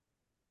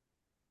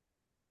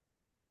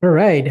All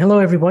right. Hello,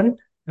 everyone.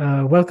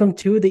 Welcome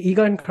to the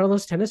Iga and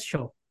Carlos Tennis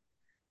Show.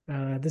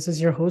 This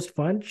is your host,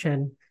 Vanch,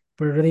 and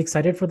we're really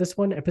excited for this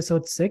one,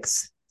 episode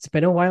 6. It's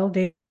been a while,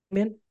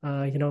 Damien.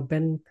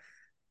 Been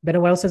a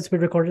while since we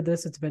recorded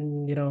this. It's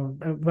been,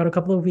 about a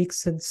couple of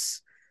weeks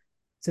since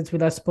we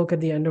last spoke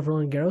at the end of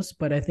Roland Garros,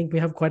 but I think we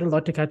have quite a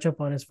lot to catch up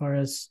on as far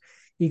as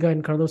Iga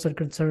and Carlos are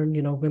concerned.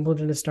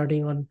 Wimbledon is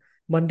starting on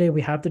Monday.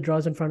 We have the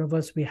draws in front of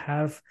us. We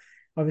have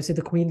obviously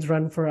the Queen's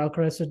run for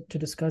Alcaraz to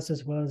discuss,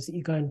 as well as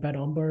Iga and Bad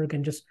Homburg,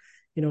 and just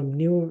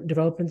new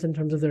developments in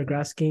terms of their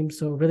grass game.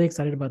 So really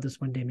excited about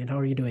this one, Damien. How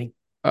are you doing?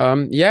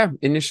 Yeah,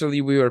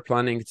 initially we were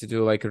planning to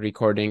do like a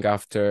recording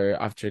after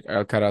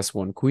Alcaraz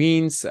won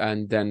Queens,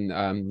 and then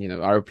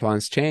our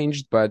plans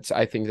changed, but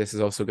I think this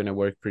is also going to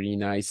work pretty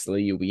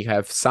nicely. We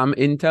have some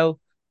intel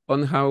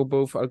on how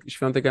both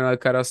Świątek and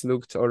Alcaraz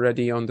looked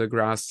already on the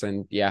grass,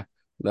 and yeah,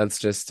 let's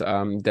just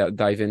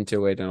dive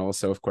into it. And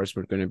also, of course,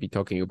 we're going to be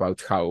talking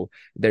about how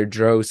their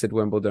draws at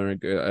Wimbledon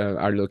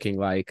are looking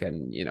like,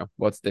 and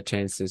what's the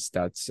chances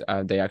that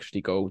they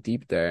actually go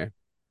deep there.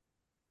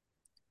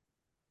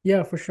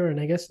 Yeah, for sure. And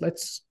I guess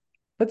let's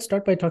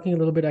start by talking a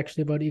little bit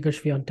actually about Iga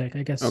Świątek.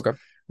 I guess Okay.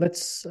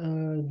 let's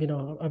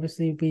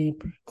obviously we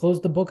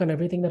closed the book on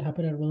everything that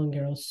happened at Roland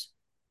Garros.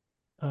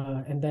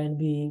 And then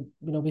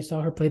we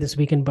saw her play this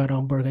week in Bad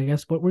Homburg. I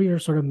guess what were your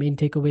sort of main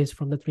takeaways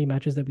from the three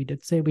matches that we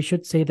did say? We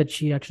should say that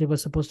she actually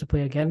was supposed to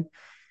play again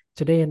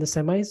today in the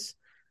semis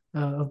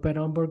of Bad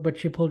Homburg, but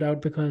she pulled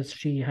out because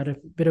she had a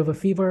bit of a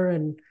fever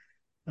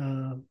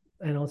uh,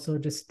 and also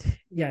just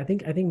yeah, I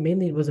think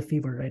mainly it was a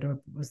fever, right? Or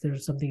was there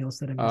something else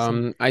that I'm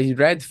missing I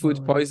read as food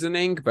well?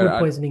 poisoning, but Food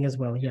poisoning as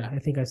well. Yeah, yeah. I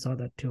think I saw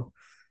that too.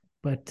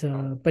 But Oh.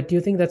 uh, but do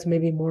you think that's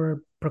maybe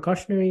more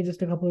precautionary,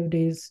 just a couple of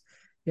days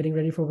getting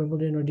ready for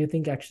Wimbledon, or do you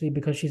think actually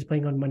because she's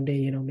playing on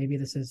Monday, maybe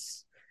this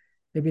is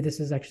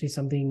actually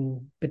something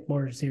a bit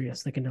more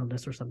serious, like an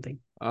illness or something?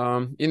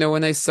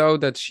 When I saw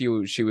that she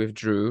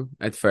withdrew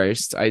at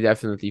first, I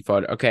definitely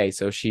thought, okay,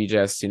 so she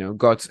just,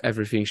 got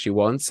everything she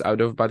wants out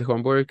of Bad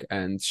Homburg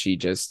and she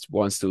just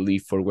wants to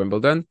leave for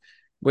Wimbledon,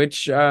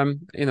 which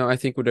I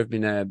think would have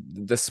been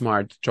the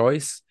smart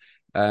choice.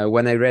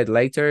 When I read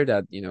later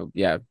that,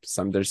 yeah,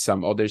 there's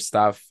some other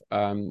stuff.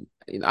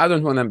 I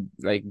don't want to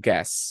like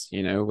guess,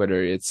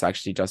 whether it's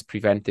actually just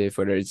preventive,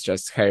 whether it's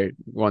just her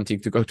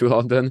wanting to go to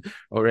London,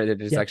 or whether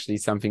there's Yeah, actually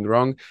something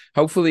wrong.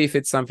 Hopefully, if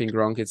it's something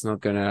wrong, it's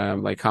not gonna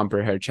like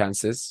hamper her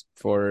chances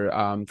for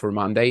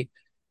Monday.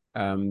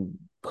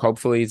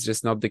 Hopefully it's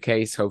just not the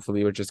case.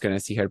 Hopefully we're just gonna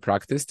see her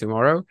practice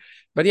tomorrow.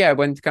 But yeah,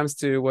 when it comes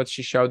to what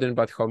she showed in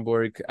Bad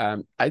Homburg,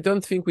 I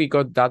don't think we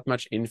got that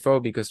much info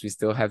because we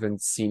still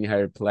haven't seen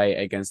her play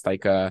against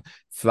like a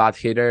flat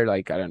hitter.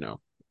 Like I don't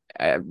know.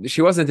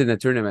 She wasn't in the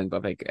tournament,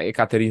 but like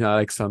Ekaterina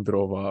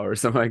Alexandrova or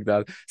something like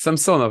that.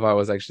 Samsonova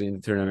was actually in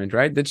the tournament,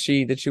 right? Did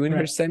she win her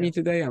right. Yeah. semi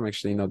today? I'm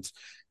actually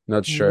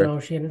not sure. No,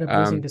 she ended up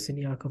losing Um, to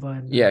Siniakova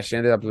in yeah, the she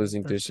ended up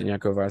losing to third set.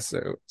 Shinyakova.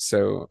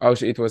 So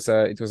it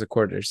was a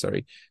quarter,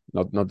 sorry,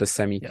 not the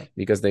semi, Yeah.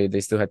 because they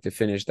still had to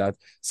finish that.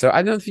 So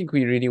I don't think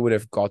we really would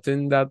have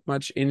gotten that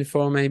much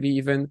info, maybe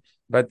even.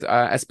 But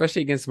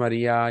especially against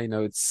Maria,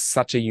 it's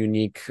such a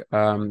unique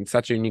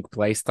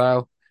play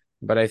style.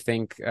 But I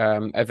think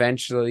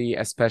eventually,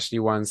 especially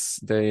once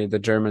the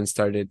Germans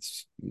started,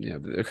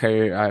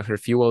 her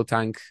fuel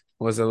tank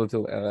was a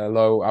little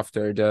low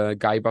after the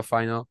Gaiba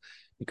final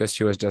because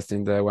she was just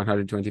in the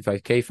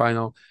 125K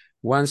final.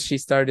 Once she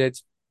started,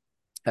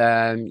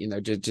 yeah,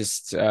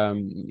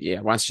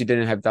 once she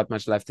didn't have that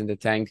much left in the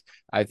tank,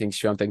 I think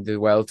Świątek did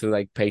well to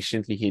like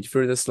patiently hit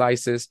through the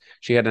slices.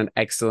 She had an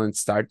excellent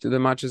start to the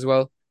match as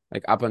well.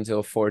 Like up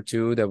until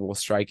 4-2, the ball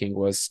striking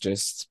was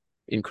just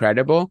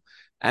incredible.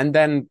 And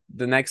then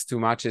the next two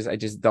matches, I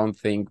just don't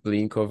think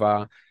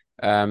Blinkova,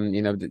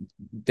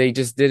 they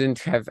just didn't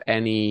have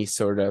any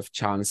sort of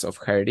chance of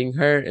hurting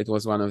her. It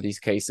was one of these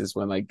cases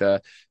when like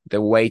the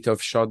weight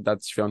of shot that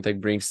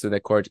Świątek brings to the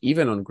court,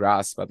 even on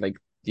grass, but like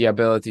the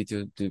ability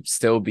to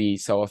still be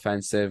so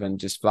offensive and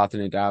just flatten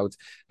it out.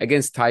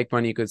 Against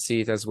Teichmann, you could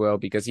see it as well,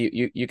 because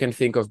you can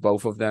think of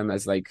both of them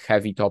as like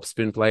heavy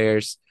topspin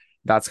players.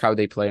 That's how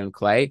they play on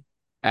clay.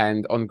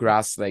 And on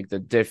grass, like the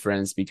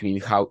difference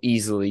between how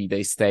easily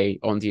they stay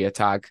on the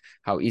attack,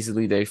 how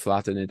easily they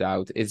flatten it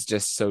out, it's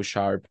just so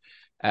sharp,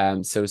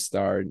 so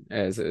stark,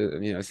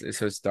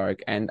 so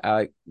stark. And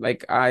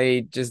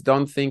I just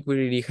don't think we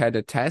really had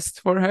a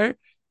test for her,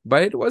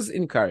 but it was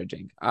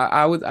encouraging.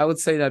 I would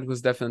say that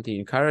was definitely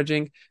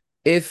encouraging.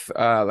 If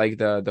like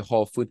the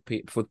whole food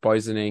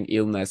poisoning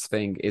illness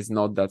thing is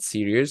not that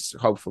serious,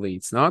 hopefully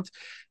it's not.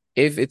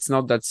 If it's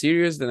not that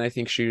serious, then I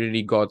think she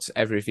really got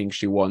everything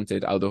she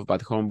wanted out of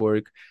Bad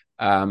Homburg.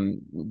 Um,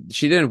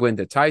 she didn't win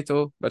the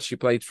title, but she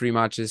played three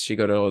matches. She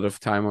got a lot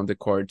of time on the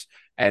court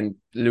and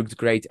looked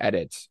great at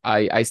it.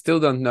 I still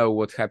don't know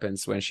what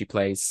happens when she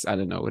plays, I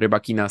don't know,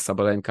 Rybakina,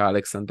 Sabalenka,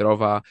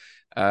 Alexandrova,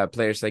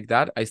 players like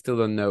that. I still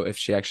don't know if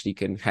she actually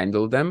can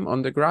handle them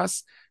on the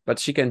grass, but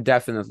she can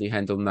definitely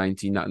handle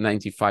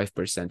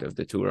 95% of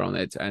the tour on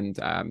it. And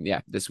yeah,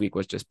 this week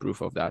was just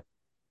proof of that.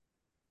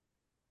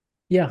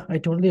 Yeah, I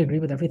totally agree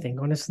with everything.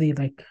 Honestly,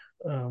 like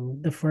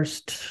the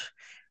first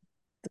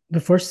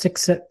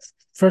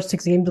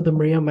six games of the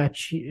Maria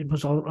match, it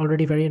was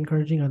already very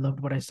encouraging. I loved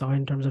what I saw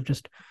in terms of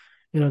just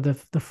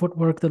the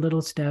footwork, the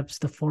little steps,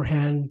 the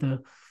forehand,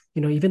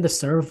 even the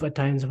serve at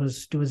times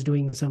was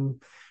doing some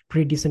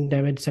pretty decent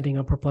damage, setting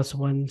up her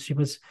 +1. She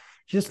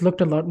just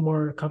looked a lot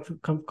more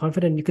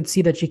confident. You could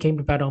see that she came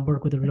to Bad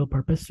Homburg with a real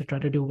purpose to try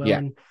to do well Yeah.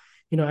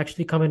 and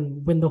actually come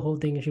and win the whole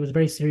thing. She was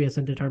very serious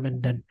and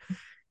determined. And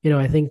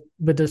I think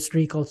with the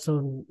streak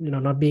also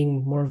not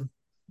being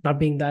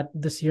that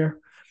this year,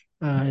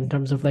 in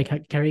terms of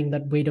like carrying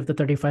that weight of the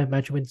 35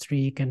 match win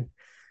streak, and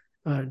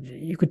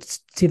you could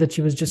see that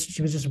she was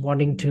just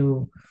wanting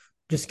to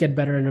just get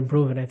better and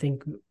improve. And I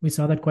think we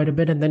saw that quite a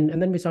bit. And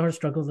then we saw her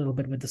struggle a little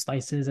bit with the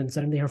slices, and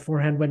suddenly her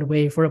forehand went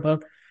away for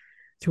about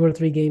 2 or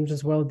 3 games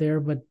as well there.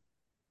 But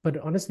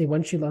honestly,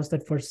 once she lost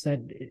that first set,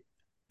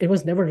 it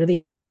was never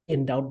really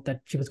in doubt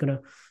that she was going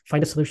to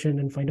find a solution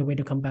and find a way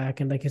to come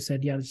back. And like you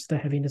said, yeah, just the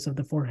heaviness of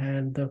the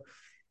forehand, the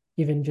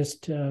even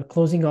just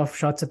closing off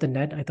shots at the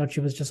net. I thought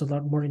she was just a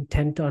lot more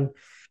intent on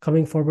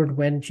coming forward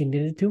when she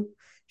needed to.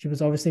 She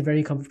was obviously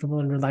very comfortable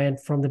and reliant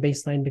from the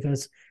baseline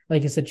because,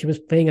 like you said, she was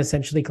playing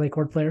essentially clay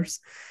court players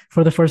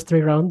for the first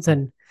 3 rounds.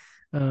 And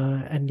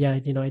yeah,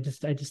 I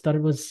just thought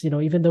it was,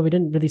 even though we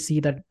didn't really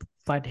see that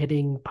flat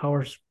hitting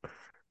power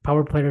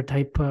player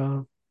type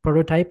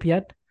prototype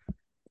yet,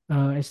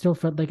 I still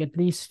felt like at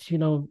least,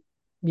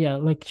 yeah,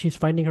 like she's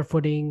finding her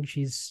footing.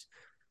 She's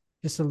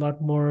just a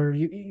lot more.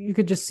 You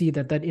could just see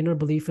that inner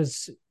belief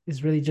is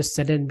really just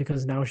set in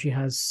because now she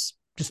has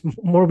just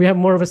more. We have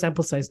more of a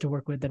sample size to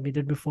work with than we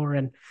did before,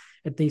 and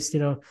at least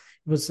it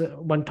was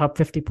one top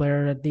 50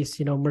 player. At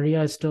least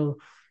Maria is still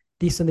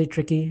decently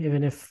tricky,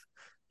 even if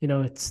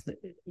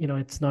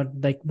it's not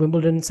like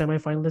Wimbledon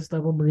semifinalist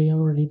level Maria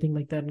or anything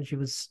like that. And she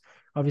was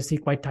obviously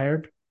quite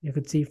tired. You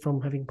could see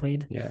from having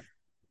played Yeah.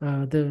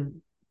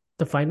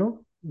 the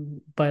final,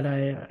 but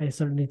I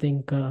certainly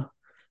think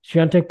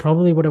Świątek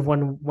probably would have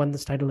won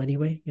this title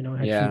anyway.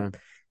 Had she Yeah.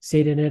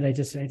 stayed in it. I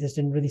just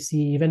didn't really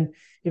see even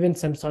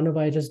Samsonova.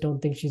 I just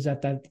don't think she's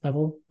at that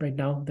level right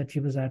now that she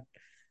was at.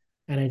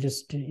 And I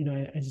just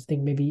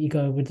think maybe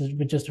Iga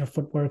with just her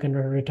footwork and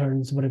her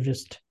returns would have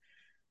just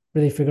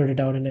really figured it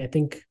out. And I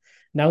think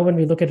now when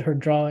we look at her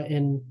draw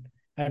in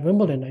at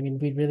Wimbledon, I mean,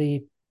 we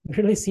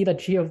really see that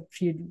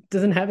she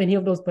doesn't have any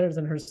of those players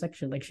in her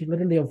section. Like she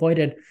literally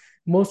avoided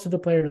most of the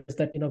players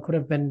that could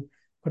have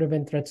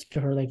been threats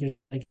to her, like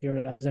your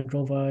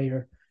Alexandrova,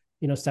 your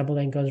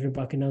Sabalenkas,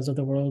 Rybakinas of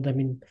the world. I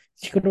mean,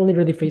 she could only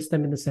really face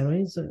them in the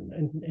semis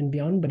and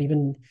beyond. But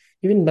even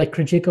like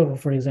Krejcikova,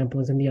 for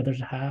example, is in the other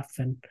half,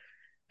 and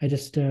I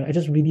just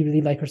really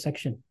really like her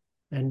section,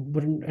 and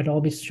wouldn't at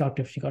all be shocked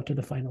if she got to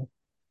the final.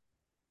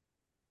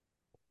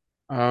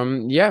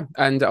 Yeah,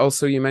 and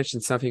also you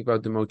mentioned something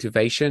about the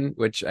motivation,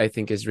 which I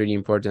think is really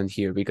important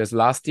here because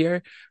last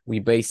year we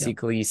Yeah.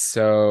 basically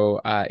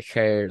saw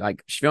her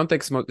like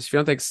Świątek's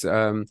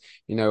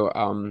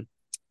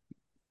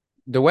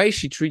the way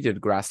she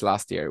treated grass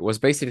last year was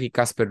basically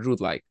Casper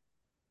Ruud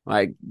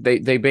like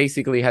they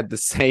basically had the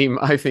same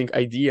I think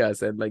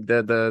ideas and like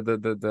Kind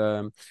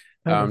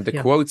of, the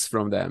yeah. quotes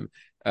from them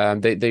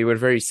they were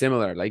very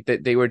similar like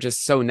they were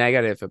just so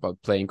negative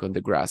about playing on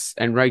the grass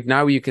and right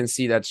now you can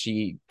see that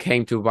she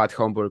came to Bad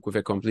Homburg with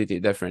a completely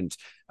different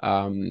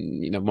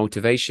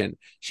motivation.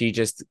 She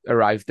just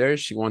arrived there,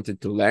 she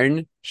wanted to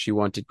learn, she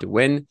wanted to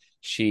win,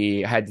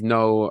 she had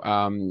no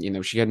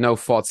she had no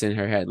thoughts in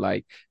her head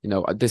like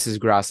this is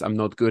grass, I'm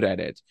not good at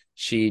it.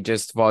 She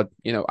just thought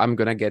I'm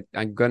gonna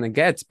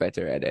get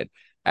better at it,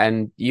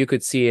 and you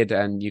could see it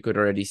and you could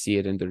already see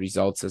it in the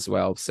results as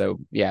well.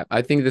 So yeah,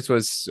 I think this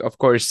was of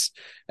course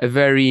a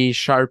very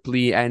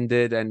sharply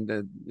ended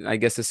and I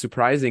guess a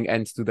surprising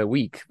end to the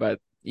week, but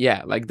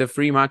yeah, like the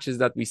 3 matches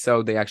that we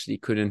saw, they actually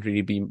couldn't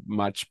really be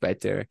much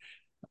better.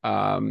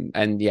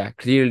 And yeah,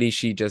 clearly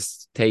she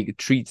just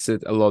treats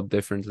it a lot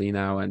differently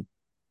now, and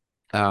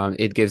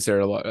it gives her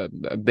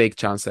a big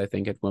chance, I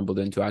think, at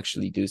Wimbledon to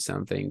actually do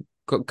something.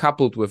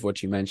 Coupled with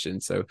what you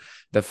mentioned, so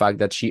the fact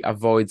that she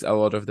avoids a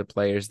lot of the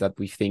players that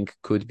we think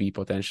could be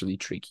potentially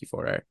tricky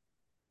for her.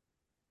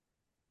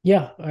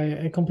 Yeah,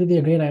 I completely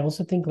agree. And I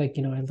also think, like,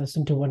 I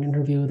listened to one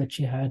interview that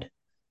she had,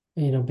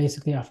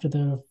 basically after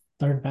the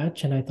third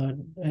match, and I thought,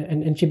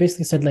 and she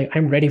basically said, like,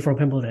 I'm ready for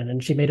Wimbledon.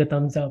 And she made a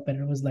thumbs up. And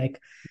it was like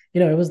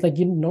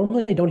you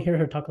normally don't hear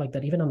her talk like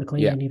that, even on the clay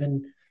Yeah,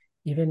 and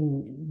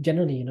even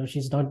generally,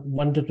 she's not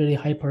one to really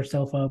hype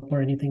herself up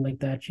or anything like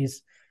that.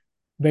 She's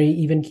very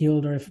even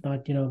keeled, or if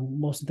not,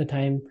 most of the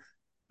time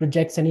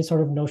rejects any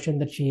sort of notion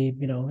that she,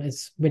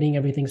 is winning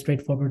everything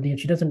straightforwardly. And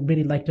she doesn't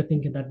really like to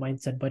think in that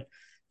mindset. But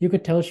you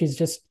could tell she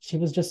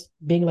was just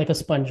being like a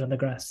sponge on the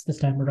grass this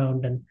time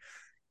around.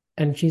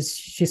 And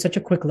she's such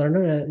a quick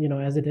learner,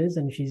 as it is,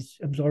 and she's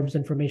absorbs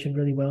information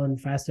really well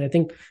and fast. And I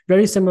think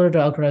very similar to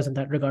Alcaraz in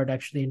that regard,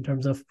 actually, in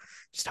terms of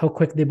just how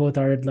quick they both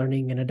are at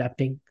learning and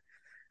adapting.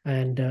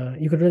 And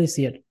you could really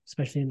see it,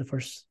 especially in the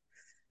first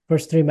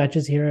 3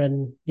 matches here.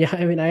 And yeah,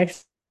 I mean, I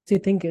actually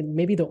think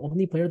maybe the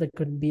only player that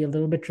could be a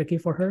little bit tricky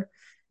for her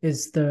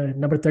is the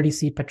number 30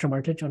 seed Petra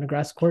Martic on a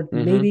grass court.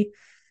 Mm-hmm. Maybe,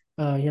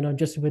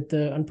 just with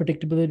the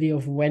unpredictability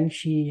of when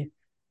she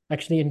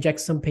actually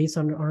injects some pace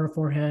on her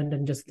forehand,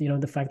 and just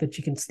the fact that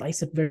she can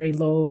slice it very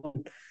low,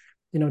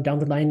 down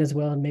the line as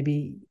well, and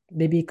maybe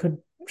it could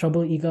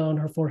trouble Iga on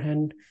her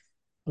forehand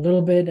a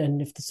little bit,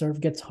 and if the serve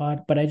gets hot.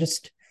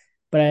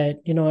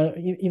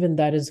 Even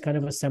that is kind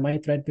of a semi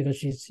threat,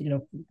 because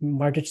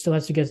Martic still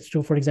has to get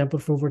through, for example,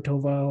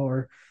 Fruvertova,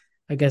 or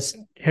I guess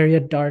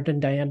Harriet Dart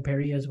and Diane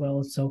Perry as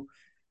well. So,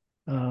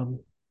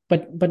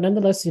 but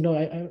nonetheless,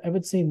 I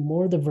would say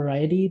more the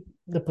variety,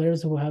 the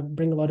players who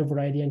bring a lot of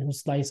variety and who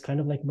slice kind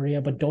of like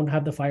Maria, but don't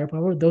have the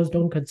firepower. Those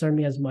don't concern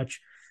me as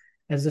much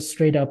as the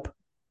straight up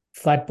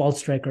flat ball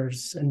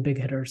strikers and big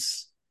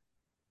hitters,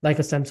 like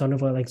a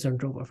Samsonova, like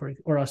Zondrova,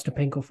 or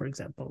Ostapenko, for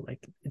example.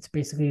 Like, it's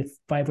basically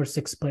 5 or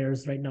 6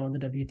 players right now in the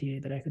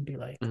WTA that I could be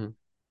like,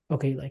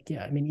 okay, like,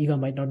 yeah, I mean, Iga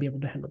might not be able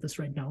to handle this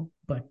right now,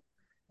 but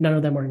none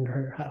of them are in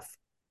her half.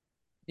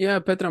 Yeah,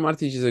 Petra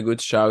Martic is a good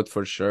shout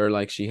for sure.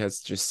 Like, she has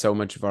just so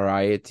much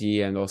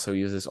variety and also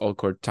uses all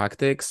court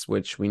tactics,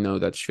 which we know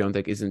that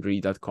Świątek isn't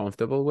really that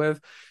comfortable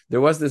with.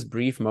 There was this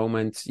brief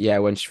moment,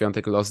 when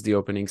Świątek lost the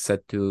opening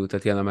set to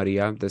Tatiana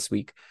Maria this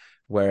week,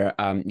 where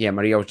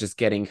Maria was just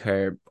getting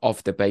her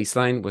off the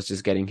baseline, was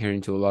just getting her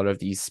into a lot of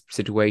these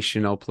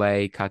situational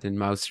play, cat and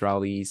mouse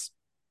rallies.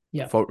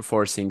 Yeah.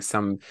 Forcing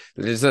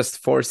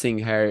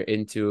her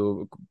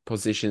into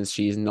positions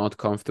she's not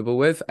comfortable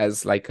with,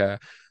 as like a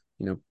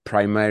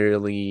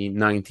primarily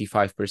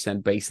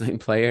 95% baseline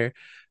player.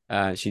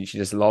 She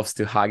just loves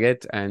to hug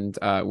it, and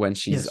when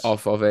she's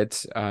off of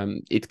it,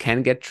 it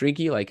can get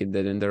tricky, like it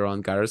did in the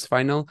Roland Garros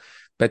final.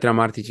 Petra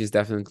Martic is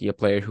definitely a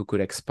player who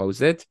could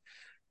expose it.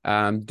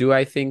 Do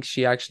I think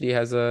she actually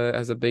has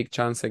a big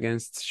chance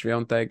against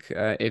Świątek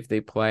if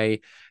they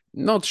play?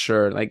 Not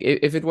sure. Like,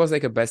 if it was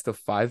like a best of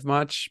 5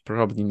 match,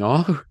 probably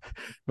no.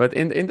 But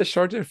in the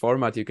shorter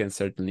format, you can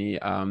certainly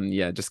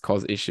just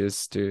cause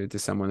issues to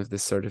someone of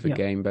this sort of a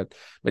game. But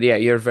yeah,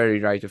 you're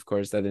very right, of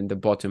course, that in the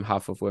bottom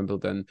half of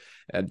Wimbledon,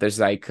 there's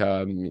like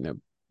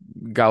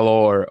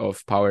galore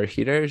of power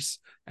hitters,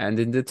 and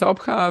in the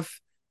top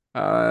half,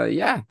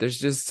 there's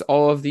just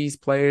all of these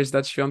players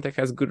that Świątek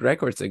has good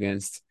records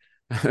against.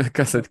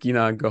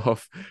 Kasatkina,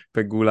 Goff,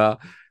 Pegula.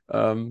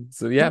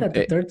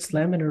 The third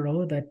slam in a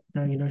row that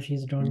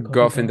she's drawn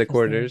Goff in the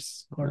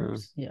quarters.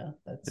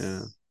 That's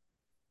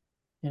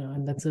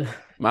and that's a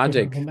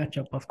magic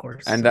matchup, of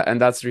course. And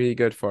that's really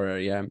good for her.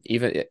 Yeah,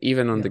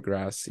 even on the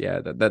grass.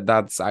 Yeah,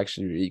 that's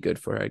actually really good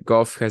for her.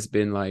 Goff has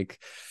been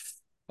like,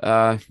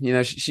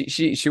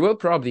 she will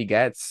probably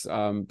get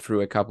through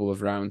a couple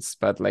of rounds,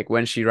 but like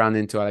when she ran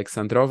into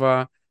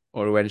Alexandrova,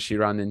 or when she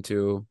ran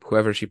into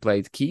whoever she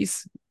played,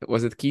 Keys.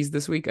 Was it Keys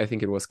this week? I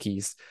think it was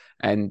Keys.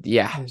 And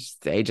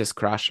they just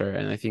crush her.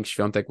 And I think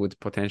Świątek would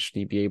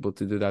potentially be able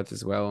to do that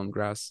as well on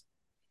grass.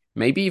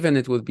 Maybe even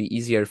it would be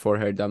easier for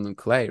her than on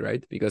clay,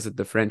 right? Because at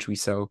the French, we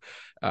saw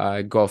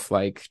Goff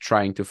like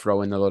trying to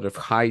throw in a lot of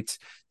height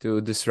to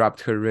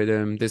disrupt her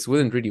rhythm. This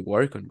wouldn't really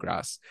work on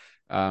grass.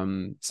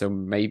 So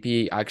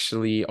maybe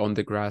actually on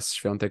the grass,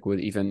 Świątek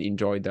would even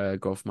enjoy the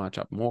Goff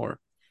matchup more.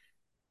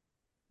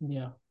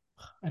 Yeah.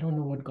 I don't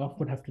know what Goff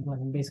would have to do. I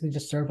mean, basically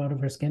just serve out of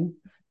her skin.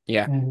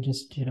 Yeah. And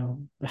just,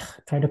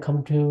 try to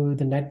come to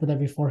the net with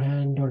every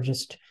forehand, or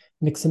just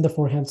mix in the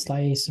forehand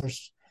slice, or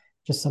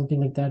just something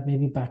like that,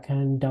 maybe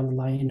backhand down the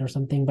line or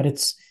something. But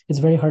it's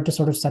very hard to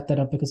sort of set that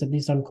up, because at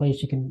least on clay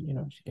she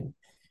can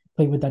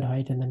play with that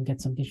height and then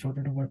get something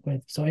shorter to work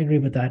with. So I agree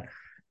with that.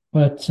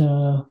 But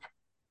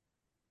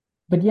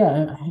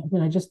yeah, I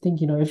mean, I just think,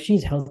 if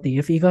she's healthy,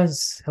 if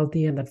Iga's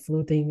healthy, and that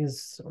flu thing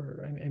is,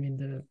 or I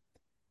mean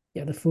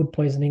the food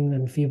poisoning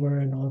and fever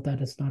and all of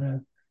that is not a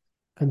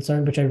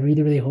concern, which I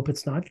really, really hope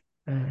it's not.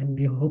 And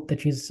we hope that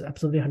she's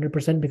absolutely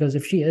 100%, because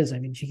if she is, I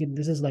mean,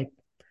 this is like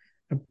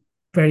a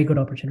very good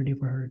opportunity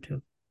for her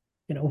to,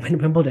 win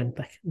Wimbledon.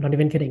 Like, not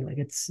even kidding. Like,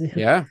 it's,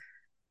 yeah.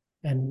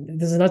 And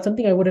this is not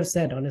something I would have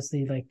said,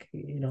 honestly, like,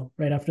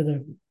 right after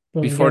the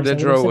before the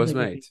draw was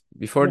made.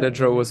 Before the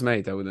draw was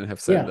made, I wouldn't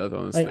have said that,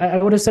 honestly. I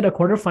would have said a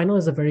quarterfinal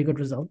is a very good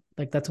result.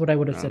 Like, that's what I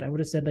would have said. I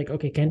would have said, like,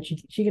 okay, can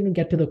she can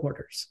get to the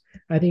quarters?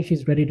 I think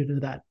she's ready to do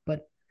that.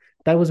 But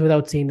that was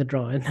without seeing the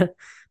draw. And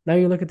now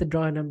you look at the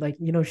draw, and I'm like,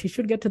 she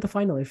should get to the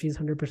final if she's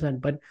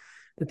 100%. But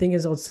the thing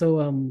is also,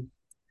 I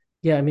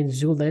mean,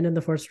 Zhu Lin in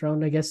the first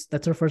round, I guess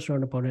that's her first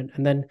round opponent.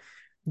 And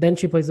then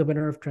she plays the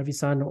winner of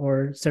Trevisan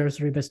or Sarah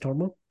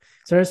Sorribes-Tormo.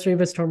 Sarah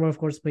Sorribes-Tormo, of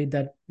course, played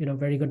that,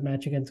 very good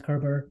match against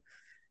Kerber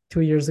 2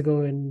 years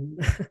ago in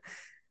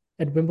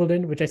at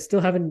Wimbledon, which I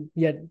still haven't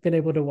yet been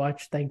able to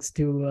watch, thanks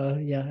to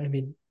I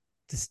mean,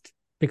 just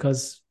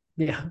because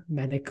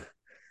manic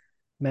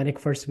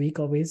first week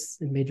always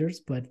in majors,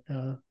 but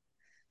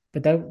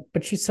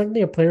she's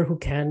certainly a player who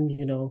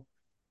can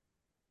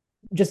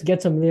just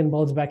gets a million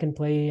balls back in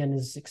play, and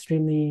is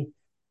extremely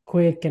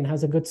quick and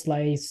has a good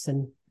slice,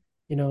 and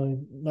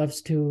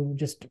loves to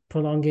just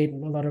prolongate a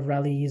lot of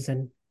rallies,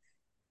 and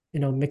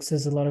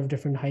mixes a lot of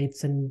different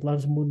heights, and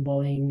loves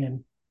moonballing,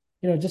 and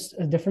just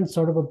a different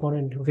sort of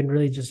opponent who can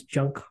really just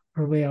junk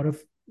her way out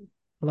of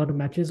a lot of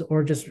matches,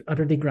 or just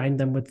utterly grind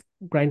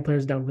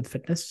players down with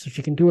fitness. So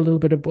she can do a little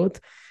bit of both.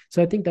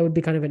 So I think that would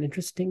be kind of an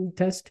interesting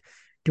test.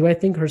 Do I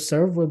think her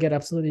serve will get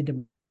absolutely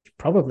demolished?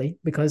 Probably,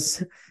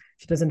 because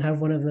she doesn't have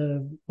one of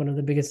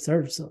the biggest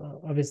serves,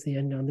 obviously.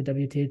 And on the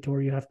WTA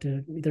tour, you have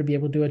to either be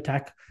able to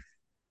attack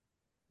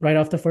right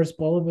off the first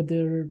ball with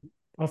their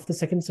off the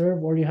second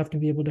serve, or you have to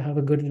be able to have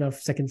a good enough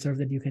second serve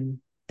that you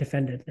can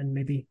defend it. And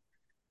maybe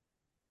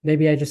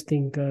I just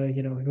think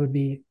it would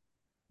be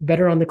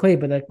better on the clay,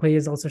 but that clay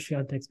is also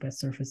Świątek's best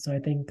surface. So I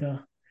think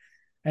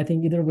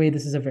either way,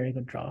 this is a very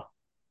good draw.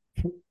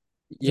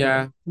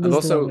 Yeah, So and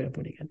this is the wrong way also of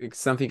putting it.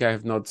 something I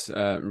have not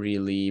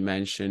really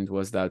mentioned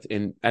was that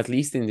in at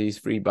least in these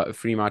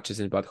three matches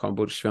in Bad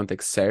Homburg,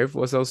 Świątek's serve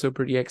was also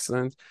pretty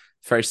excellent.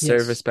 First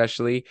serve Yes,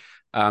 especially.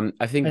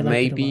 I think I liked it a lot.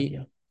 maybe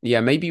Yeah.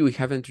 yeah, maybe we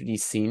haven't really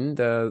seen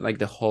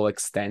the whole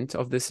extent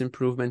of this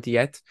improvement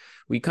yet.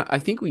 I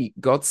think we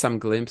got some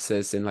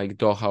glimpses in like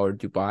Doha or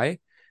Dubai,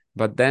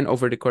 but then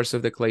over the course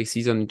of the clay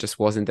season, it just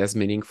wasn't as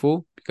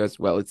meaningful because,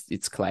 well,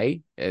 it's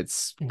clay.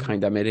 It's Mm-hmm.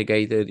 kind of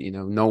mitigated.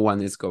 No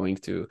one is going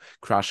to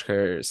crush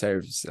her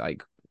serves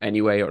like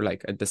anyway, or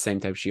like at the same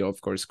time, she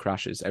of course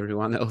crushes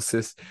everyone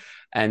else's.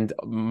 And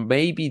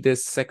maybe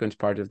this second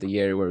part of the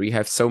year where we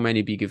have so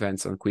many big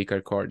events on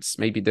quicker courts,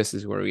 maybe this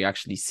is where we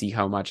actually see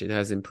how much it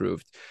has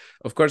improved.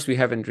 Of course, we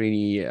haven't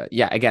really,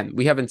 again,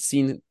 we haven't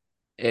seen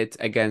it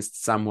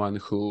against someone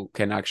who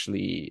can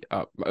actually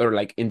or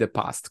like in the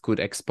past could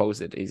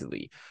expose it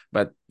easily.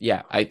 But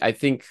yeah, I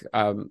think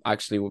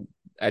actually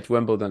at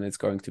Wimbledon it's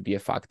going to be a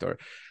factor.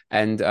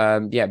 And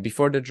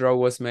before the draw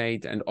was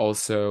made, and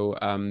also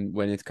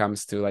when it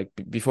comes to like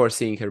before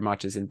seeing her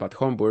matches in Bad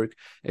Homburg,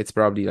 it's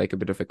probably like a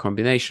bit of a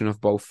combination of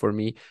both for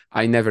me.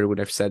 I never would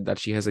have said that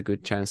she has a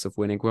good chance of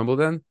winning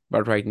Wimbledon,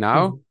 but right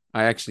now Mm-hmm.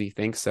 I actually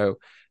think so.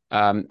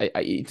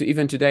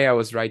 Even today I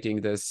was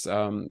writing this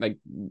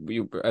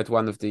at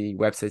one of the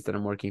websites that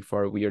I'm working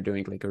for. We are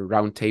doing like a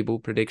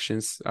roundtable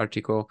predictions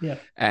article, Yeah.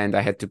 and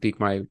I had to pick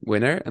my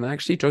winner, and I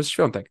actually chose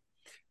Świątek.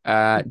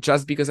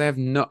 Just because I have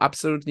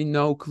absolutely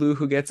no clue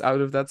who gets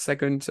out of that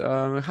second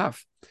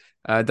half.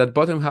 That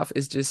bottom half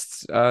is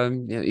just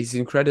is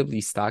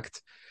incredibly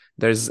stacked.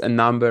 There's a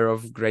number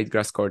of great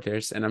grass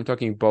quarters, and I'm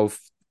talking both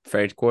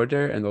third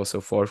quarter and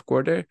also fourth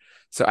quarter.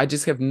 So I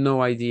just have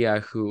no idea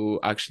who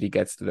actually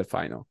gets to the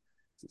final.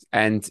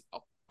 And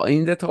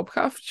in the top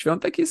half,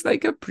 Świątek is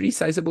like a pretty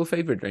sizable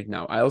favorite right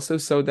now. I also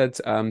saw that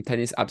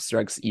Tennis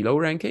Abstract's ELO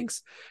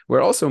rankings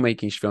were also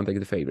making Świątek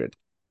the favorite.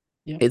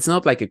 Yeah. It's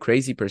not like a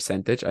crazy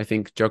percentage. I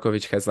think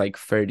Djokovic has like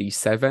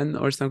 37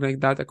 or something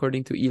like that,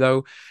 according to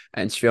ELO,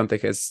 and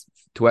Świątek has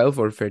 12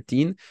 or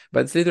 13.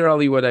 But it's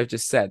literally what I've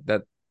just said,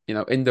 that,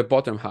 in the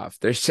bottom half,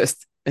 there's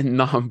just a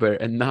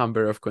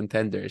number of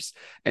contenders,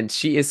 and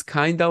she is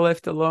kind of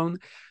left alone.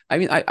 I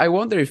mean, I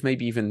wonder if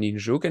maybe even Lin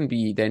Zhu can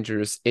be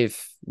dangerous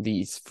if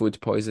these food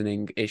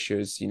poisoning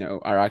issues,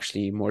 are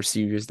actually more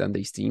serious than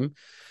they seem.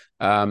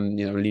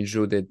 Lin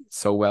Zhu did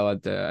so well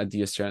at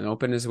the Australian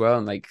Open as well,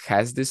 and like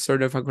has this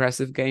sort of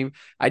aggressive game.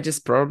 I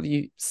just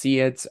probably see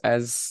it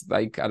as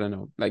like, I don't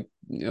know, like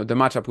the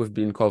matchup with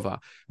Blinkova,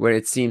 where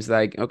it seems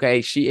like,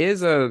 okay, she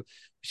is a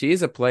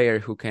player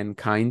who can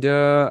kind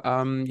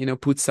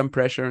of put some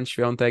pressure on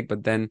Świątek,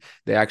 but then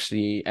they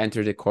actually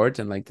enter the court,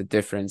 and like the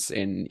difference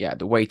in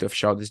the weight of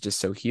shot is just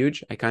so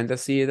huge. I kind of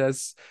see it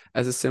as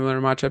a similar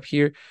matchup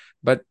here,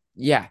 but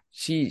yeah,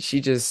 she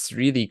just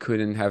really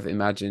couldn't have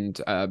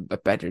imagined a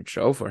better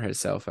show for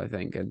herself, I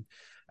think. And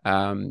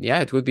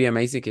it would be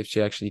amazing if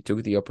she actually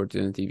took the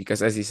opportunity,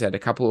 because as you said, a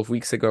couple of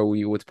weeks ago,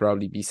 we would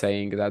probably be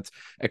saying that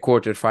a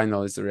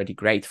quarterfinal is already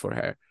great for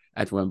her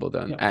at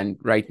Wimbledon. Yeah. And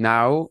right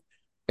now,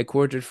 a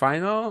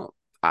quarterfinal,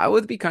 I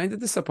would be kind of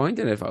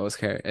disappointed if I was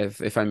her,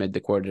 if I made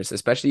the quarters,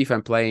 especially if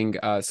I'm playing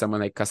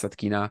someone like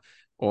Kasatkina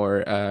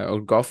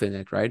or Goff in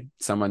it, right?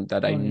 Someone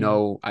that I Oh yeah.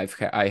 know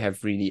I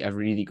have really a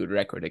really good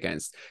record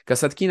against.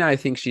 Kasatkina, I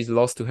think she's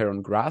lost to her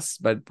on grass,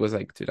 but it was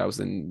like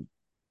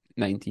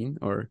 2019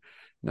 or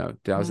no, Oh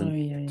yeah.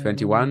 Yeah. No.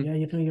 2021.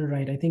 Yeah. You're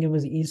right. I think it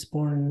was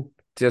Eastbourne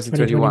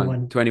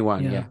 2021, 2021.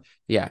 21, Yeah.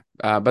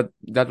 yeah. But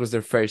that was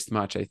their first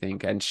match, I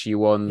think, and she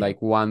won Yeah.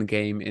 like one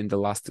game in the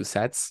last two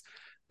sets.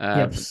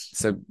 Yes.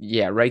 So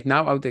yeah, right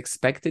now I would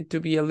expect it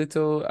to be a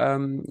little,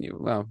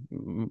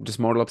 just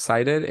more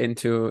lopsided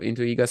into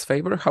Iga's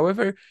favor.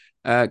 However,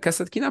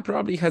 Kasatkina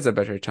probably has a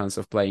better chance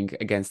of playing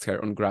against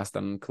her on grass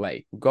than on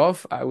clay.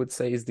 Goff, I would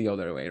say, is the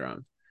other way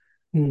around.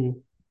 Hmm.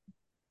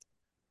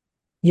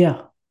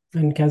 Yeah.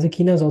 And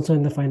Kazakina is also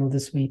in the final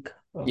this week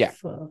Yeah,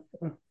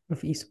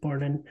 of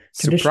Eastbourne. And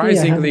traditionally, I have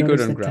surprisingly good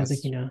noticed on that grass.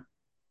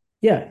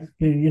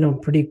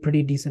 Kazakina,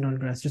 pretty decent on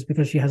grass, just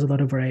because she has a lot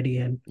of variety,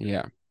 and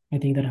Yeah. I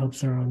think that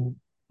helps her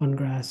on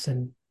grass.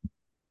 And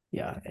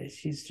yeah,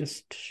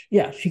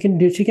 she can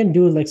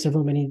do like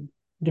several many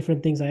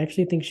different things. I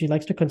actually think she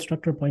likes to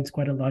construct her points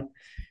quite a lot,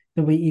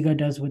 the way Iga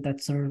does with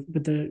that serve,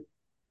 with the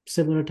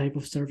similar type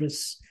of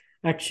service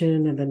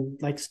action, and then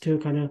likes to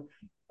kind of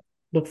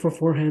look for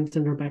forehands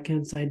on her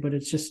backhand side. But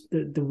it's just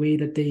the way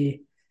that they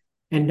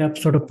end up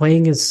sort of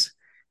playing is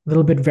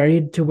little bit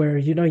varied to where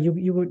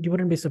you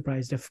wouldn't be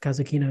surprised if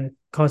Kazakhina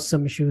caused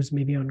some issues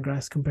maybe on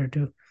grass compared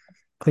to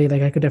clay.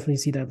 Like I could definitely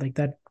see that. Like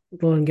that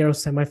Roland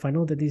Garros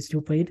semifinal that these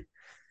two played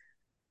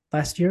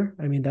last year.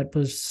 I mean, that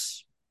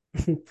was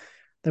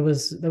that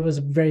was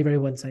very very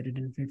one sided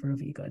in favor of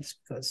Iga, just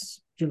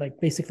because you like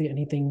basically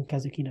anything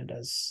Kazakhina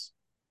does,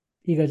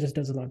 Iga just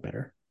does a lot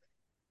better,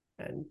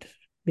 and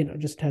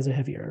just has a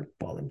heavier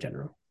ball in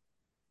general.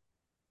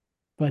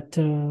 But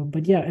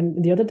yeah,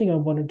 and the other thing I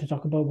wanted to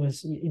talk about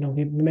was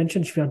we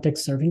mentioned Swiatek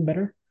serving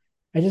better.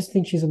 I just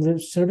think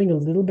serving a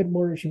little bit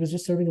more. She was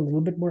just serving a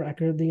little bit more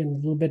accurately and a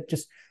little bit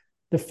just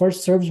the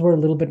first serves were a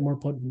little bit more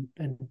potent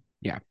and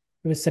Yeah.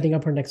 it was setting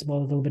up her next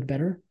ball a little bit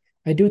better.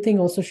 I do think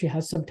also she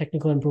has some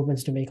technical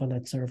improvements to make on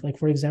that serve. Like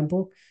for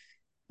example,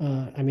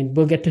 I mean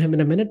we'll get to him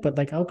in a minute, but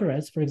like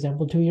Alcaraz, for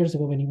example, 2 years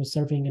ago when he was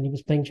serving and he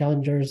was playing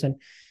challengers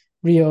and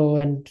Rio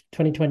and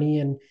 2020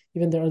 and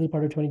even the early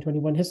part of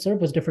 2021, his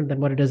serve was different than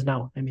what it is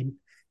now. I mean,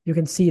 you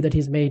can see that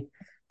he's made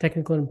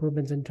technical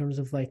improvements in terms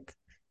of like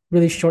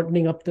really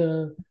shortening up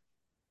the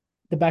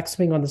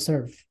backswing on the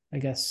serve, I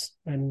guess,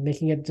 and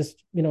making it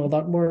just a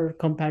lot more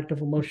compact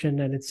of a motion.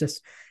 And it's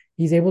just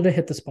he's able to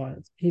hit the spot.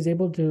 He's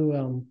able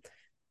to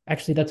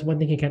actually that's one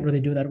thing he can't really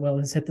do that well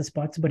is hit the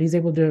spots, but he's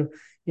able to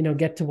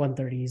get to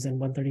 130s and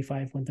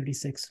 135,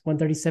 136,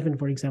 137,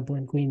 for example,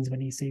 in Queens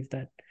when he saved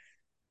that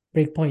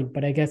break point.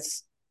 But I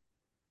guess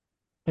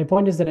my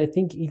point is that I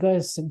think Iga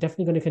is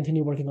definitely going to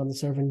continue working on the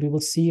serve, and we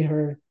will see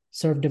her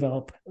serve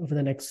develop over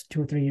the next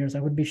 2 or 3 years. I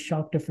would be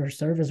shocked if her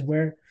serve is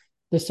where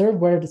it's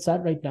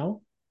at right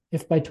now.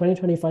 If by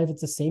 2025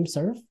 it's the same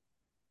serve,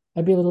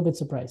 I'd be a little bit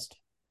surprised.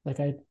 Like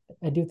I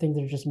do think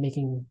they're just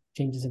making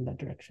changes in that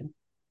direction.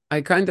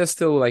 I kind of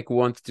still like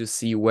want to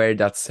see where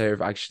that serve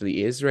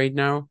actually is right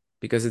now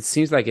because it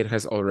seems like it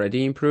has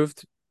already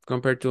improved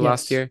compared to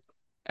last Yes. year.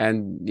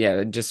 And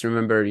yeah, just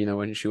remember,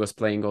 when she was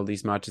playing all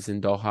these matches in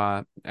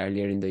Doha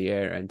earlier in the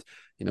year and,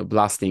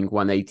 blasting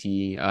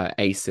 180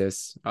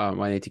 aces,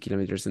 180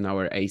 kilometers an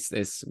hour ace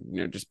is,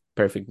 just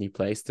perfectly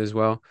placed as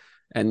well.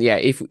 And yeah,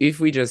 if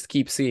we just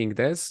keep seeing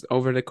this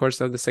over the course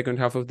of the second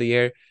half of the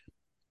year,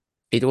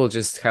 it will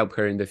just help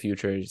her in the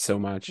future so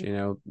much.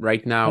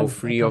 Right now, I can't.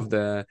 three of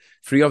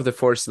the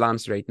four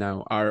slams right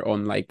now are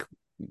on like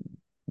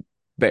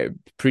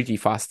pretty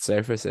fast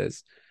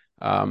surfaces.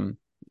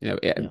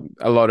 Yeah.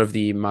 A lot of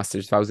the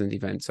Masters 1000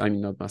 events, I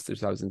mean, not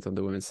Masters 1000 on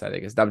the women's side, I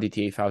guess,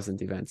 WTA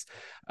 1000 events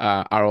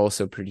are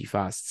also pretty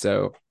fast.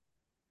 So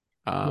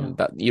Yeah.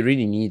 that you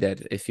really need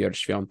it if you're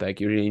Świątek.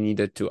 You really need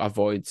it to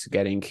avoid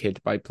getting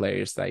hit by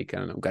players like I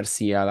don't know,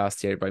 Garcia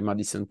last year, by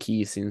Madison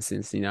Keys in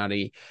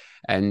Cincinnati.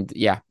 And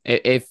yeah,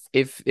 if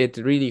it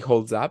really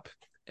holds up,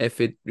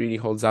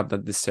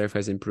 that the serve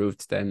has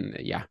improved, then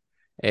yeah,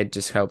 it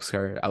just helps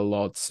her a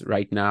lot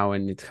right now,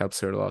 and it helps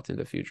her a lot in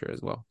the future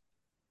as well.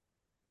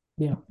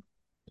 Yeah.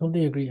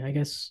 Totally agree. I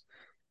guess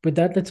with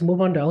that, let's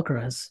move on to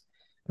Alcaraz.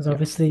 Because Yeah.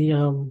 obviously,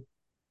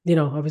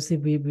 obviously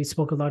we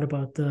spoke a lot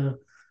about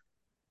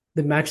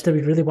the match that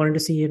we really wanted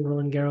to see in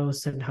Roland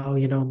Garros and how,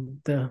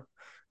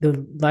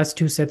 the last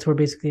two sets were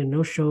basically a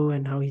no-show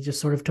and how he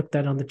just sort of took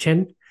that on the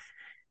chin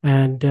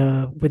and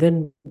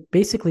within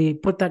basically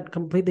put that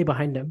completely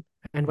behind him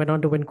and went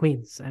on to win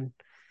Queens. And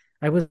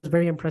I was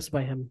very impressed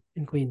by him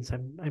in Queens,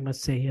 I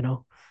must say,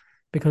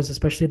 because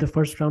especially the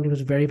first round, he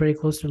was very, very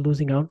close to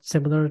losing out,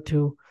 similar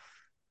to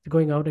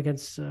going out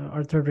against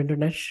Arthur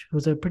Rinderknecht,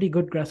 who's a pretty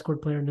good grass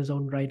court player in his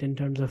own right in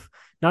terms of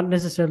not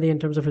necessarily in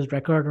terms of his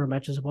record or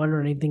matches won or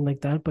anything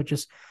like that, but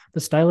just the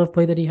style of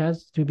play that he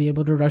has to be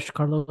able to rush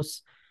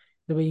Carlos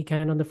the way he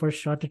can on the first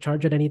shot to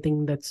charge at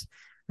anything that's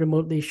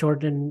remotely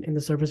short in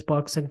the service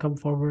box and come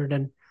forward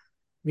and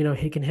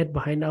he can hit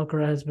behind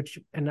Alcaraz,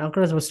 and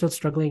Alcaraz was still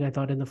struggling, I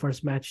thought, in the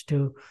first match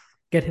to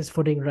get his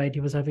footing right. He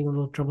was having a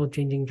little trouble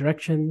changing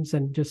directions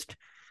and just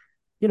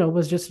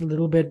was just a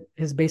little bit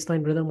his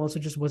baseline rhythm also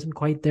just wasn't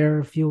quite there.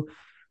 A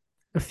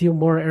few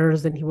more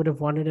errors than he would have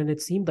wanted, and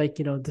it seemed like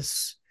he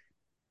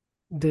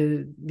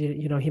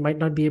might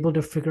not be able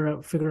to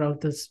figure out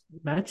this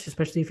match,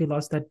 especially if he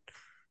lost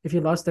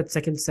that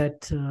second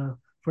set.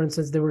 For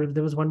instance, there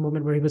was one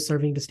moment where he was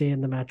serving to stay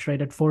in the match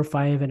right at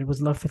 4-5, and it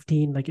was love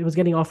 15. Like it was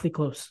getting awfully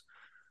close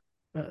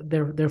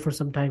there for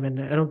some time, and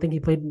I don't think he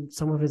played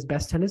some of his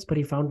best tennis, but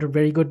he found a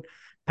very good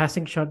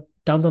passing shot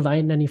down the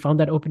line, and he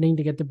found that opening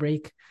to get the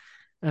break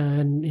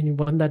and he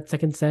won that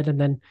second set. And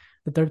then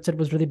the third set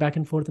was really back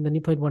and forth. And then he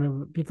played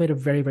a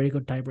very very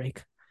good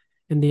tiebreak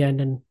in the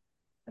end,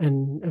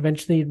 and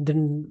eventually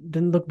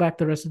didn't look back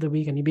the rest of the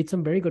week. And he beat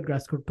some very good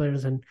grass court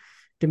players and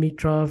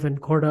Dimitrov and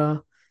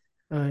Korda.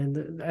 I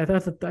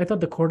thought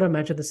the Korda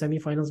match at the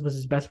semifinals was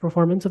his best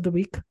performance of the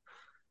week.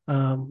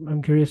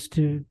 I'm curious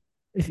to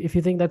if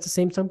you think that's the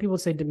same. Some people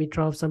say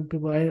Dimitrov. Some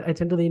people I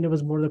tend to lean it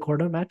was more the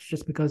Korda match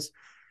just because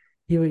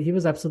he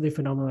was absolutely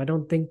phenomenal.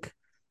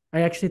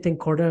 I actually think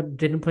Korda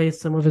didn't play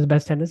some of his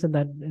best tennis in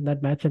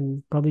that match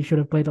and probably should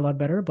have played a lot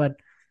better. But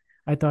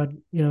I thought,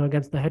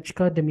 against the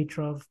Hechka,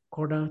 Dimitrov,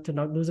 Korda to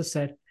not lose a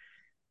set,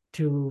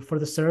 for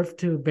the serve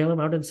to bail him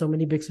out in so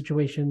many big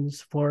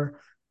situations, for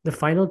the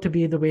final to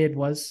be the way it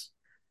was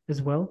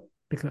as well.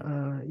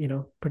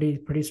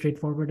 pretty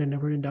straightforward and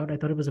never in doubt. I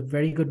thought it was a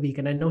very good week,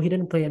 and I know he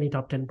didn't play any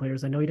top 10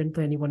 players. I know he didn't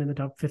play anyone in the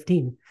top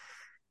 15,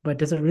 but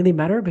does it really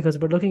matter? Because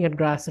we're looking at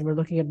grass and we're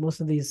looking at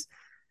most of these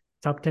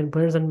top 10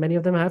 players, and many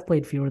of them have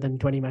played fewer than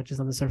 20 matches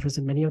on the surface,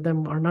 and many of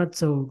them are not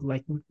so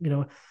like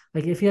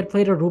if he had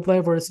played a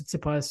Rublev or a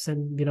Tsitsipas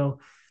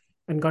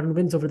and gotten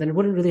wins over, then it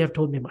wouldn't really have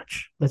told me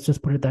much. Let's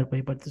just put it that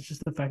way. But it's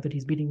just the fact that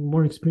he's beating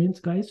more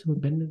experienced guys who've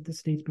been at this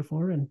stage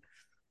before, and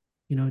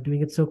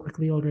doing it so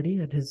quickly already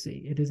at his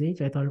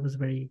age. I thought it was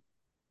very,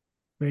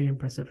 very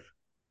impressive.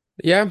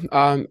 Yeah,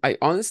 I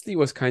honestly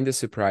was kind of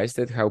surprised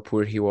at how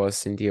poor he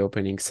was in the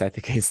opening set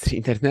against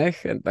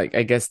Rinderknecht, and like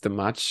I guess the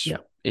match Yeah,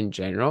 in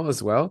general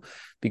as well,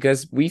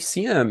 because we've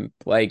seen him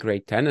play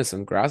great tennis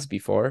on grass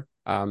before.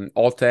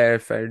 Otter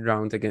third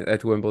round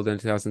at Wimbledon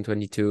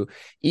 2022,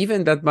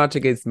 even that match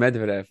against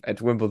Medvedev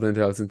at Wimbledon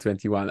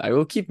 2021. I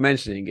will keep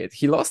mentioning it.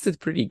 He lost it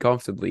pretty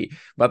comfortably,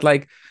 but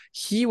like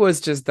he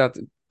was just that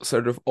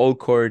sort of all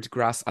court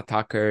grass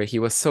attacker. He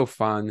was so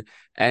fun.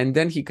 And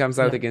then he comes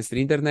out yeah, against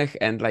Rinderknecht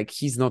and like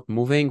he's not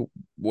moving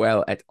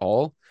well at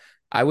all.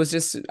 I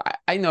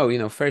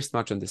know, first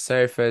match on the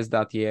surface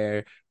that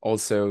year.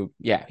 Also,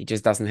 yeah, he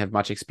just doesn't have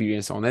much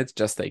experience on it,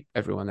 just like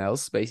everyone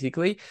else,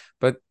 basically.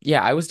 But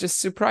yeah, I was just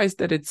surprised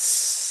that it's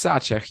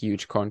such a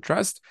huge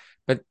contrast.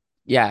 But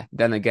yeah,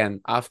 then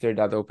again, after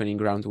that opening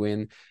round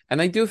win,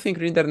 and I do think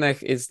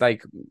Rinderknecht is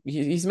like,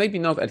 he's maybe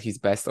not at his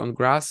best on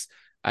grass.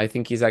 I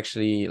think he's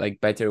actually like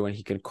better when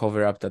he can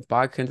cover up that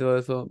backhand a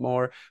little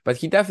more, but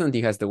he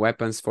definitely has the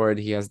weapons for it.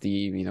 He has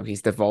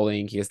he's the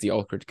volleying, he has the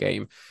all-court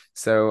game.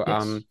 So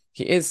yes,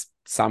 he is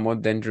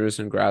somewhat dangerous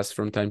on grass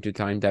from time to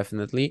time,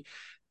 definitely.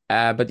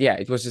 But yeah,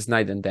 it was just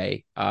night and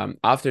day.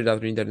 After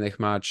that Rinderknecht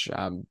match,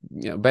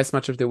 best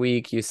match of the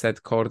week, you said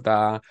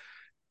Korda.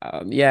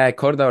 Yeah,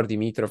 Korda or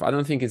Dimitrov. I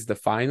don't think it's the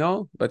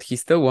final, but he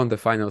still won the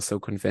final so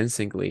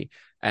convincingly.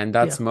 And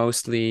yeah, that's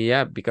mostly,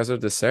 yeah, because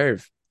of the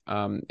serve.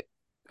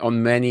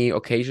 On many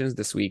occasions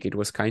this week, it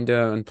was kind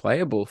of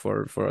unplayable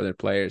for other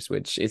players,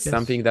 which is yes,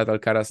 something that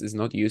Alcaraz is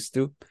not used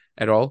to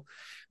at all.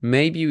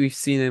 Maybe we've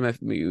seen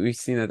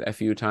it a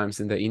few times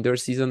in the indoor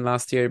season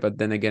last year, but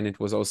then again, it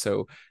was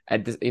also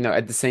at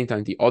the same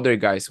time the other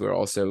guys were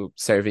also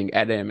serving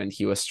at him, and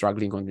he was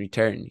struggling on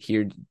return.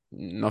 Here,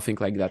 nothing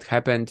like that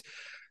happened.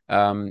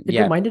 It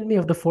Yeah, reminded me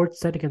of the fourth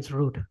set against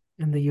Ruud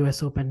in the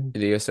U.S. Open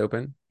the US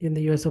Open in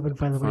the U.S. Open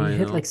final, where he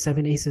hit like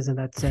final. 7 aces in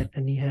that set,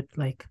 and he had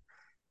like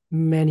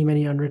many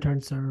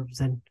unreturned serves,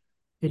 and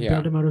it Yeah,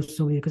 bailed him out of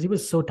so many because he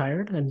was so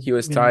tired, and he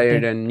was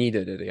tired and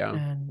needed it. Yeah,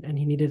 and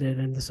he needed it,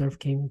 and the serve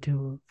came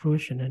to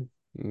fruition, and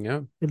yeah.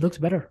 it looks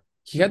better.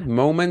 He Yeah, had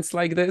moments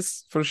like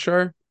this for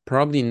sure.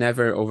 Probably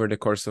never over the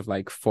course of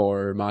like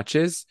four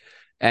matches.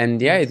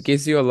 And yeah, it yes,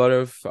 gives you a lot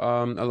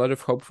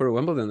of hope for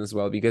Wimbledon as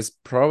well, because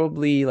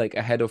probably like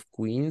ahead of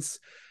Queens,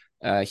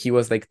 he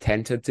was like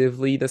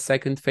tentatively the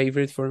second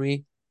favorite for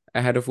me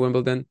ahead of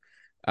Wimbledon.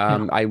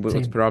 yeah, I would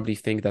same. probably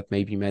think that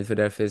maybe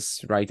Medvedev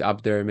is right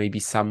up there. Maybe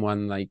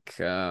someone like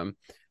I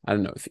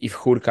don't know, if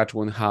Hurkacz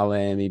won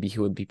Halle, maybe he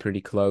would be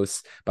pretty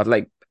close. But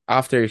like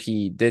after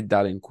he did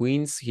that in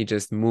Queens, he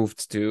just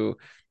moved to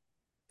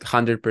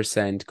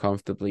 100%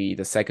 comfortably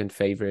the second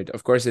favorite.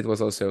 Of course, it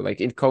was also like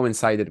it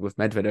coincided with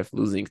Medvedev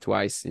losing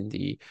twice in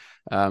the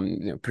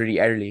pretty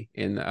early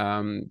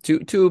in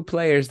two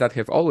players that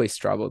have always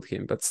troubled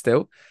him, but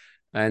still.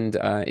 And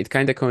it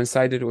kind of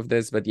coincided with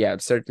this, but yeah,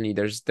 certainly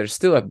there's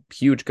still a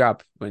huge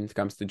gap when it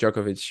comes to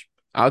Djokovic,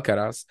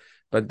 Alcaraz,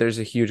 but there's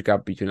a huge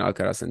gap between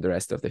Alcaraz and the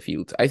rest of the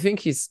field. I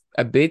think he's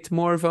a bit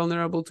more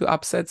vulnerable to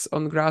upsets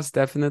on grass,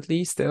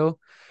 definitely still.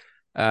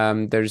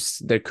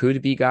 There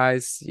could be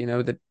guys,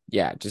 that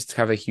yeah, just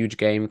have a huge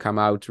game, come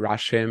out,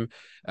 rush him.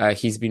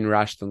 He's been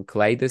rushed on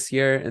clay this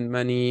year in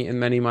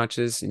many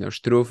matches.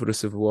 Struff,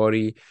 Rusev,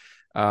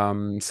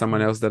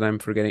 someone Mm. else that I'm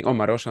forgetting. Oh,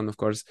 Maroshan, of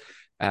course.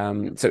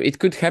 So it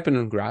could happen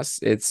on grass.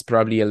 It's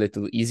probably a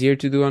little easier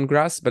to do on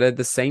grass, but at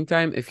the same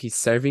time, if he's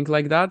serving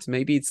like that,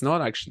 maybe it's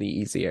not actually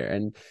easier.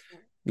 And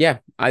yeah,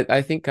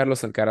 I think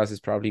Carlos Alcaraz is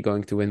probably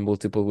going to win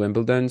multiple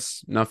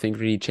Wimbledons. Nothing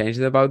really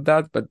changed about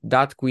that, but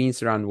that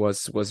Queen's run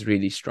was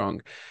really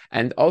strong.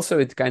 And also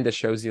it kind of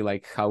shows you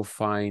like how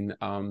fine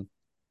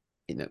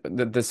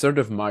the sort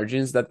of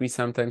margins that we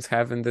sometimes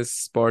have in this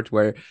sport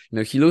where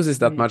he loses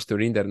Oh that yeah, much to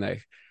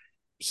Rinderknecht.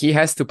 He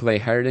has to play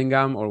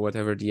Hurlingham or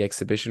whatever the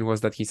exhibition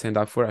was that he signed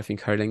up for, I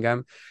think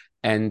Hurlingham.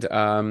 And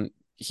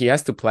he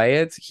has to play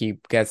it. He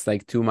gets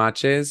like two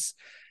matches.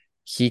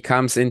 He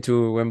comes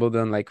into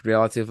Wimbledon like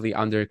relatively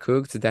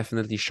undercooked,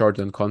 definitely short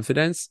on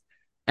confidence.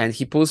 And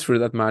he pulls through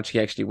that match. He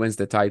actually wins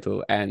the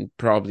title and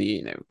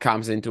probably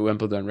comes into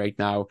Wimbledon right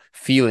now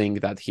feeling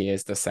that he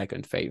is the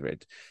second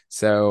favorite.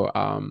 So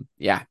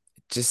yeah,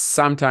 just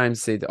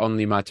sometimes it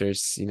only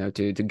matters,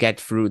 to get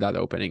through that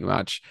opening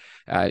match,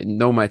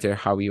 no matter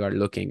how you are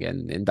looking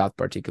in that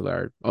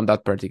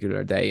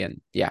particular day.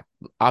 And yeah,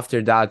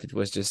 after that, it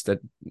was just a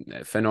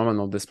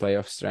phenomenal display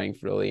of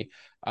strength, really.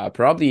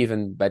 Probably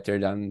even better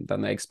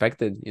than I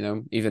expected.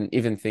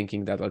 Even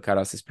thinking that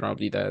Alcaraz is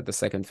probably the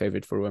second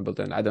favorite for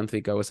Wimbledon. I don't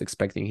think I was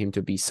expecting him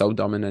to be so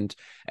dominant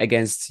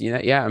against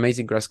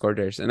amazing grass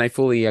quarters. And I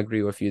fully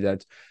agree with you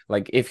that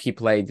like if he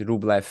played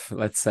Rublev,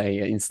 let's say,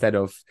 instead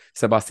of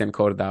Sebastian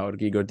Korda or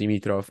Grigor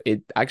Dimitrov,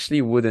 it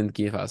actually wouldn't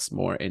give us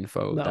more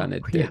info than No,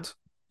 it yeah, did.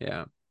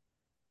 Yeah.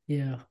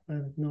 yeah.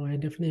 No, I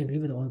definitely agree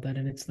with all of that.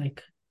 And it's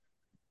like,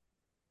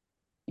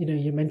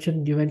 you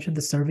mentioned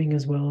the serving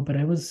as well, but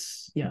I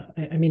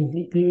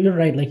mean, you're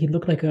right. Like he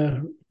looked like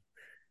a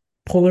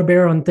polar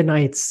bear on thin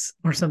ice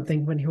or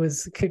something when he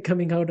was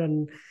coming out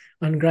on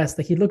grass.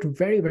 Like he looked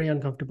very, very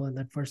uncomfortable in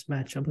that first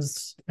match. I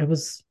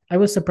was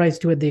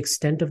surprised too at the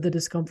extent of the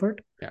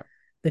discomfort Yeah.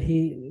 that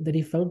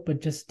he felt,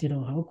 but just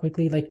how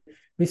quickly, like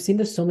we've seen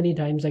this so many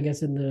times, I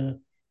guess in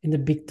the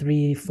big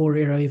 3-4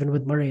 era, even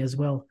with Murray as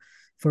well,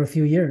 for a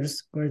few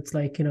years, where it's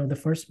like the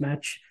first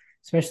match,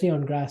 especially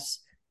on grass,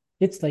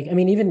 it's like, I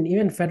mean,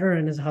 even Federer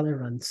and his Halle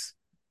runs,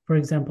 for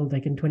example,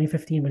 like in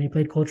 2015 when he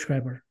played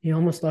Kohlschreiber, he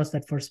almost lost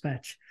that first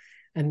match,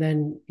 and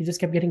then he just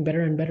kept getting better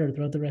and better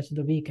throughout the rest of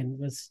the week, and it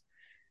was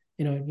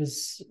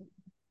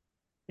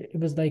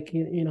like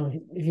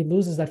if he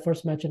loses that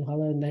first match in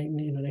Halle, and then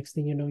next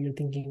thing you're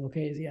thinking,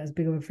 okay, is he as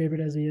big of a favorite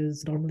as he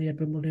is normally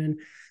at Wimbledon,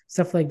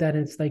 stuff like that.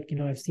 And it's like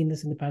I've seen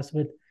this in the past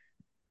with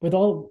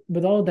all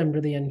of them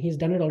really, and he's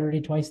done it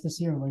already twice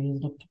this year where he's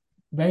looked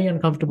very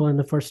uncomfortable in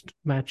the first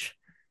match,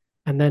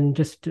 and then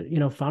just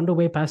found a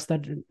way past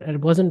that. It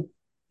wasn't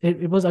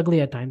it was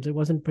ugly at times. It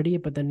wasn't pretty,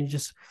 but then you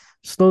just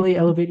slowly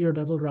elevate your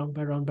level round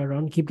by round by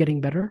round, keep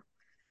getting better,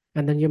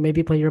 and then you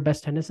maybe play your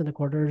best tennis in the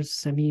quarters,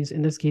 semis.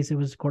 In this case, it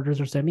was quarters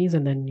or semis,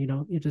 and then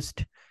you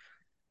just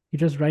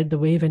ride the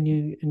wave, and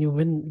you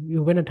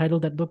win a title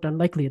that looked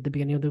unlikely at the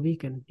beginning of the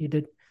week, and he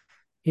did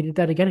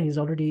that again. And he's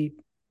already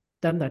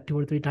done that 2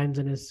 or 3 times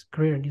in his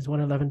career, and he's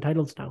won 11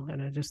 titles now.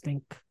 And I just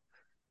think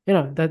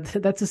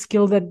that's a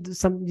skill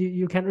that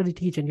you can't really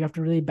teach, and you have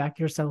to really back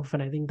yourself.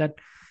 And I think that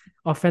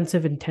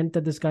offensive intent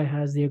that this guy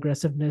has, the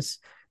aggressiveness,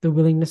 the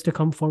willingness to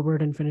come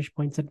forward and finish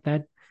points at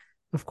that,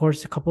 of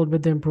course, coupled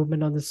with the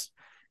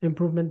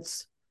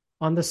improvements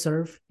on the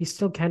serve, he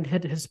still can't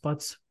hit his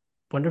spots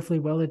wonderfully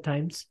well at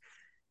times.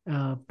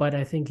 But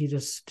I think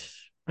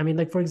I mean,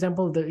 like for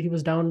example, he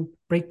was down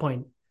break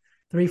point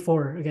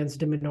 3-4 against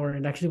de Minaur,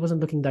 and actually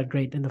wasn't looking that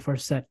great in the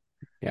first set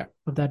Yeah.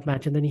 of that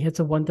match. And then he hits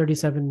a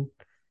 137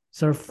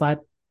 serve flat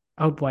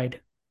out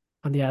wide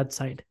on the ad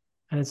side.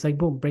 And it's like,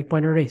 boom, break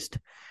point erased.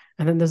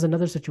 And then there's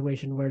another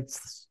situation where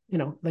it's,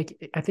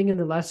 like I think in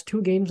the last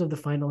 2 games of the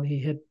final, he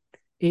hit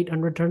 8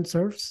 unreturned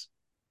serves.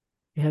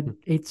 He had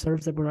 8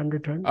 serves that were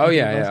unreturned. Oh Like in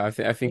yeah, the last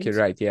yeah. I think you're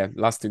games. right. Yeah,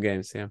 last 2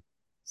 games. Yeah.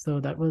 So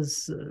that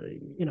was,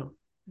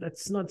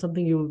 that's not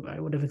something I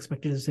would have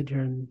expected to sit here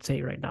and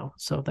say right now.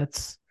 So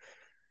that's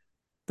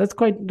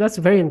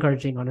very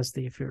encouraging,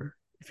 honestly, if you're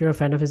a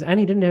fan of his. And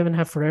he didn't even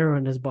have Ferrero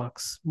in his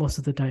box most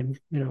of the time.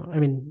 I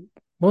mean,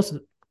 most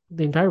of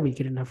the entire week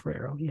he didn't have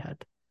Ferrero. He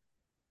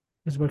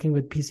was working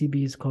with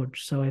PCB's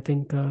coach. So I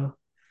think,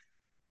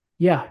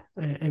 yeah,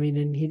 I mean,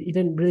 and he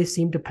didn't really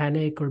seem to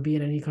panic or be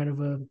in any kind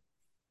of a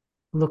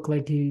looked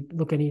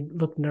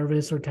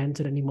nervous or tense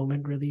at any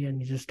moment, really,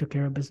 and he just took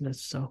care of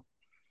business. So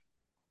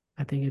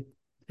I think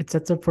it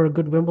sets up for a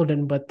good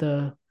Wimbledon. But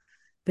the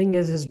thing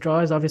is, his draw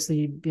is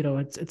obviously,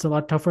 it's a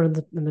lot tougher in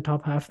the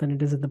top half than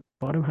it is in the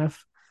bottom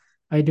half.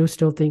 I do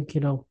still think,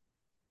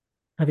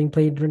 having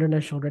played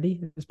Rinderknecht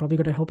already is probably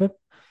going to help him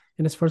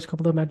in his first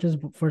couple of matches.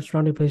 First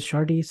round he plays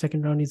Shardy.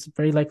 Second round he's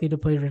very likely to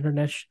play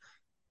Rinderknecht.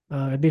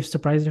 I'd be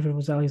surprised if it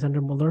was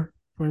Alexander Muller,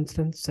 for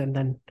instance. And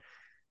then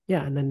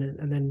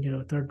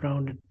third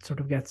round it sort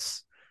of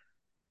gets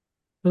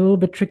a little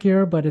bit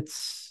trickier, but it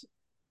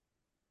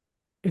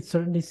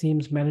certainly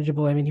seems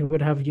manageable. I mean, he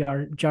would have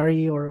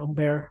Jari or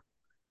Humbert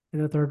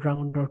in the third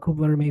round, or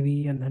Kubler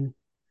maybe, and then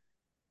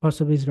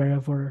possibly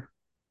Zverev or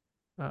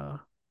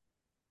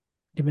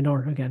de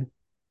Minaur again.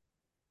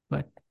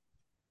 But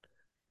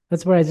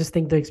that's where I just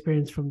think the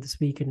experience from this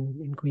week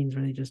in Queens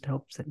really just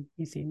helps, and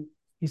he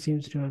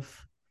seems to have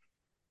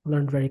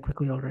learned very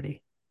quickly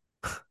already.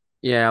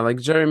 Yeah, like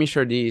Jeremy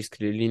Chardy is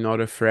clearly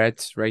not a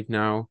threat right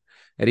now.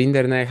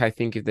 Rinderknecht, I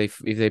think if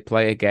they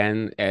play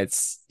again,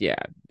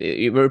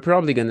 we're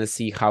probably gonna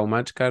see how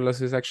much Carlos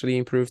has actually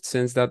improved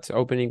since that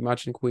opening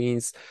match in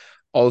Queens.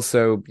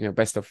 Also,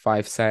 best of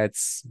 5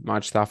 sets,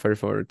 much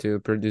tougher to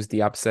produce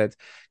the upset.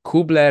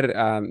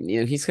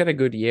 Kubler, he's had a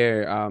good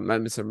year.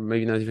 So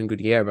maybe not even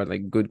good year, but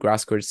like good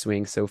grass court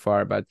swing so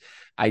far. But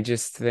I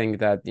just think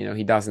that,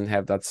 he doesn't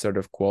have that sort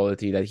of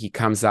quality that he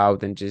comes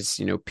out and just,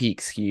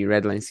 peaks. He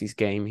redlines his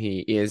game.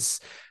 He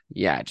is,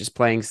 just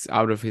playing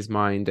out of his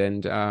mind.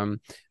 And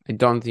I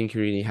don't think he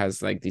really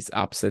has like this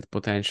upset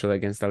potential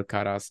against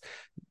Alcaraz.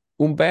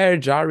 Humbert,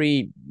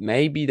 Jari,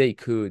 maybe they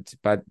could,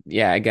 but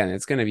yeah, again,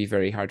 it's going to be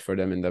very hard for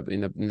them in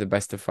the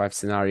best of 5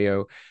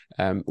 scenario.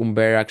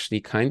 Humbert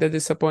actually kind of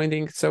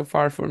disappointing so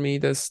far for me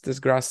this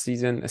grass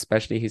season,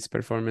 especially his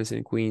performance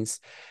in Queens.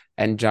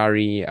 And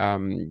Jari,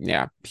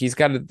 yeah, he's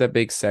got the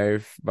big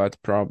serve, but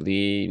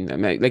probably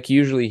like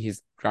usually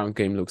his ground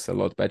game looks a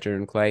lot better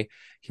on clay.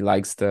 He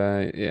likes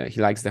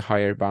the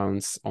higher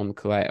bounce on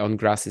clay. On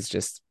grass is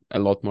just a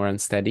lot more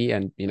unsteady,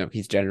 and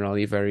he's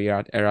generally a very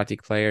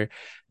erratic player.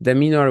 The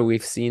minor,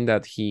 we've seen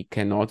that he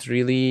cannot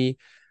really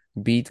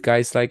beat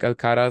guys like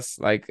Alcaraz.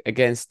 Like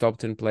against top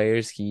 10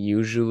 players, he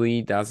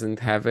usually doesn't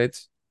have it.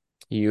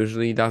 He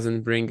usually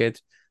doesn't bring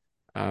it.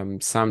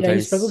 Yeah,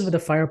 he struggles with Sometimes, the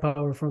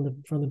firepower from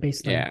the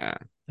baseline. yeah,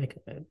 Like,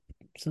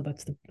 so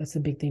that's the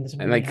big thing.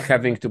 Doesn't and really like have that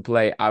having to weapon.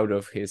 play out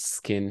of his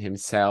skin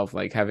himself,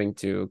 like having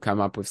to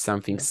come up with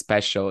something Yeah,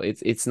 special.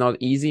 It's not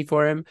easy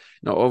for him.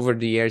 Now, over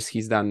the years,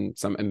 he's done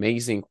some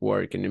amazing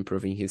work in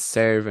improving his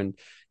serve and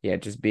yeah,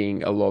 just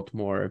being a lot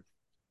more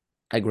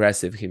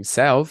aggressive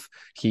himself.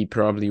 He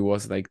probably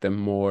was like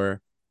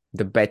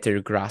the better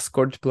grass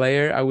court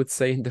player, I would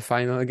say, in the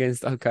final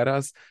against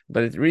Alcaraz,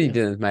 but it really yeah.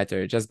 didn't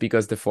matter just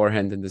because the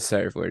forehand and the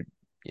serve were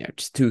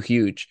just too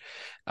huge.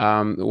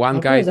 One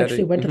guy Alcaraz that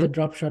actually went to the mhm,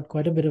 drop shot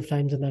quite a bit of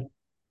times in that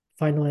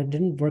final. It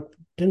didn't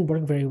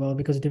work very well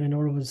because De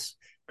Minaur was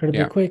incredibly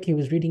yeah, quick. He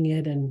was reading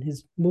it, and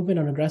his movement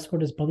on a grass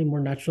court is probably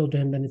more natural to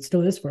him than it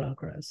still is for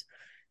Alcaraz.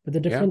 But the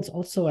yeah, difference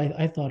also,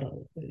 I thought,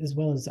 as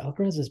well as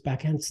Alcaraz's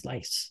backhand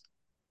slice.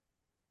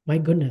 My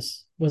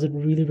goodness, was it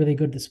really, really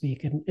good this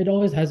week? And it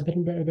always has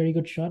been a very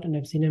good shot. And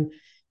I've seen him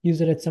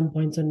use it at some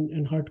points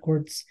in hard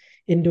courts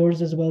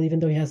indoors as well, even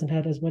though he hasn't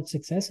had as much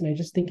success. And I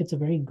just think it's a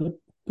very good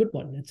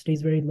one. It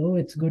stays very low.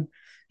 It's good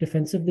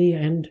defensively.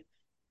 And,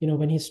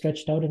 when he's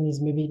stretched out and he's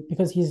maybe,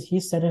 because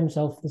he's said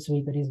himself this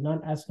week that he's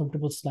not as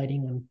comfortable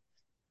sliding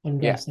on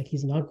yeah. grass. Like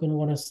he's not going to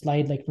want to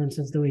slide, like, for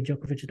instance, the way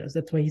Djokovic does.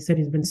 That's why he said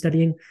he's been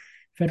studying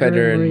Federer and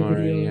Federer and Murray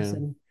Murray, videos yeah,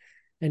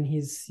 and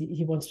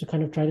he wants to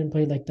kind of try and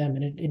play like them,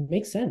 and it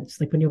makes sense.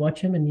 Like when you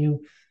watch him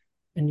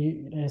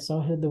and I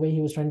saw the way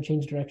he was trying to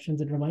change directions,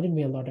 it reminded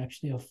me a lot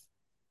actually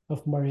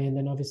of Murray. And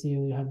then obviously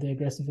you have the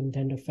aggressive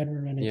intent of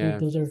Federer, and I think yeah.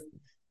 those are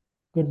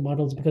good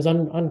models because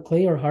on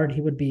clay or hard he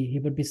would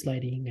be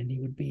sliding and he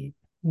would be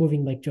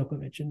moving like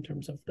Djokovic in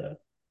terms of the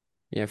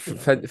Yeah, the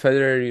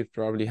Federer, you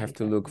probably have body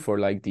to look pattern. for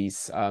like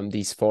these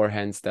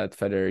forehands that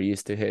Federer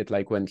used to hit,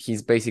 like when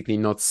he's basically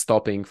not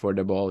stopping for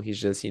the ball,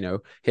 he's just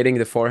hitting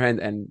the forehand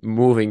and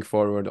moving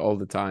forward all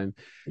the time,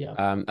 Yeah,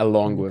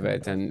 along really with coming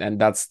it, back. and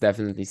that's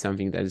definitely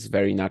something that is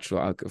very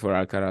natural for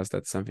Alcaraz.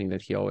 That's something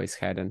that he always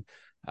had,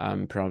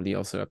 and probably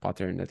also a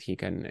pattern that he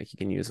can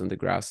use on the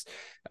grass.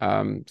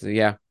 So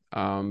yeah,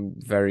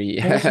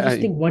 very I also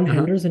just think uh-huh.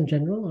 one-handers in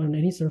general on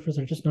any surface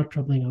are just not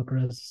troubling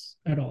Alcaraz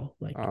at all.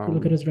 Like you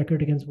look at um his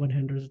record against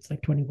one-handers, it's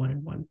like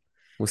 21-1.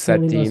 He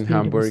only Musetti in lost three to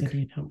Hamburg.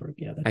 Musetti in Hamburg.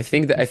 Yeah, I that's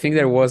think that I that's think really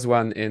there about was it.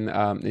 one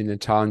in the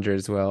Challenger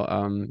as well.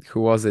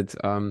 Who was it?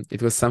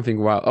 It was something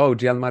wild. Oh,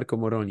 Gianmarco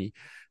Moroni.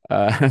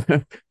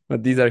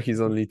 But these are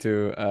his only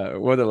two.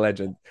 What a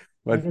legend!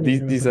 I But don't even these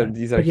remember these are that.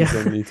 these are But his yeah,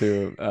 only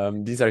two.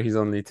 These are his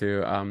only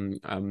two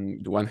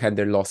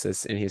one-hander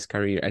losses in his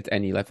career at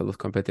any level of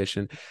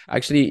competition.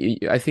 Actually,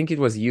 I think it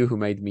was you who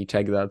made me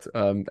check that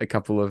a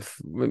couple of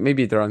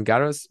maybe Roland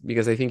Garros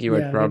because I think you were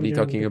yeah, maybe probably Durham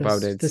talking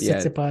about because the it. Yeah,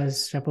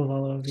 Tsitsipas,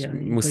 Shapovalov, yeah,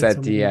 he played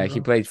so Musetti, many in yeah, a he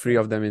row. played three Yeah,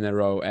 of them in a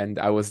row, and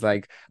I was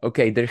like,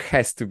 okay, there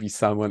has to be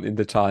someone in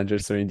the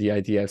challengers or in the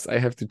ITFs. I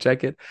have to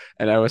check it,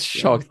 and I was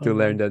yeah, you shocked to found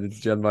learn one. that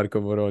it's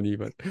Gianmarco Moroni,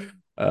 but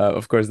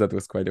of course that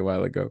was quite a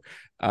while ago.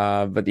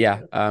 But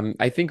yeah, Yeah.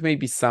 I think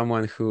maybe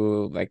someone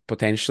who like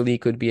potentially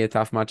could be a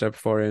tough matchup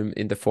for him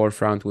in the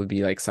forefront would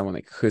be like someone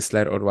like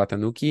Hüsler or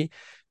Watanuki.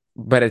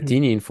 Mm.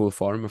 Berrettini in full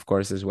form, of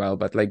course, as well.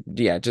 But like,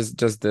 yeah, just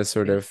the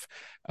sort Yeah, of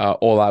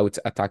all-out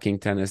attacking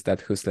tennis that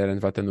Husler and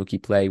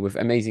Watanuki play with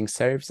amazing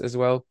serves as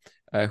well.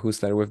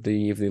 Husler with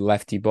the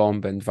lefty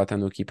bomb and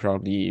Watanuki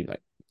probably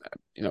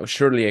like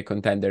surely a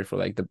contender for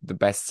like the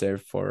best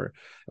serve for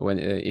when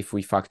if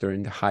we factor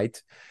in the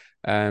height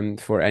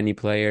for any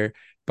player.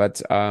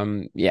 But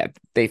yeah,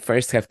 they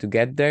first have to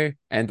get there,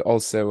 and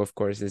also of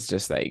course it's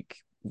just like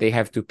they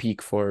have to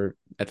peak for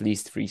at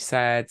least 3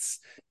 sets.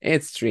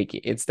 It's tricky.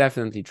 It's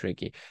definitely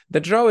tricky. The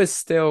draw is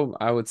still,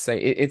 I would say,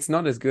 it's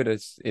not as good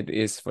as it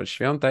is for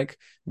Świątek,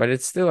 but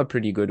it's still a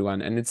pretty good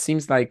one. And it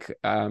seems like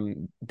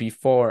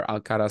before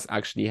Alcaraz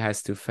actually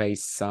has to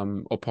face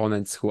some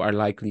opponents who are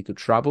likely to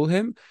trouble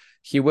him,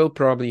 he will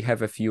probably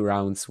have a few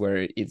rounds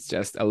where it's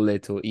just a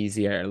little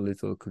easier, a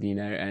little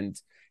cleaner,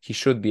 and he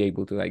should be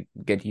able to like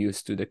get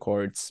used to the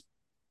courts.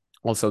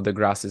 Also, the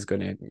grass is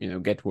gonna,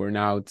 get worn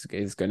out.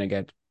 It's gonna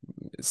get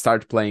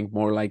start playing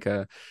more like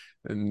a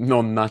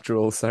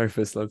non-natural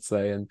surface, let's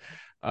say, and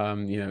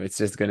it's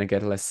just gonna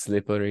get less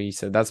slippery.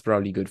 So that's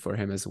probably good for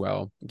him as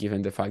well,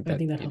 given the fact I that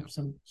think that helps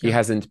him. he Yeah,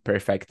 hasn't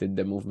perfected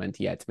the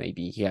movement yet.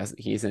 Maybe he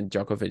isn't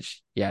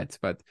Djokovic yet,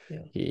 but yeah.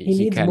 he He he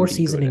needs can more be good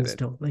seasoning at it.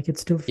 still. Like it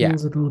still Yeah,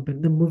 feels a little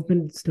bit. The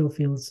movement still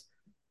feels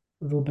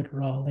a little bit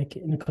raw. Like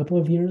in a couple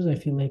of years, I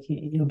feel like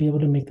he'll be able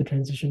to make the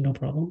transition no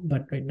problem.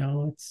 But right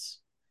now, it's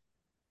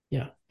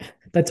yeah.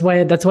 That's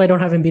why I don't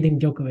have him beating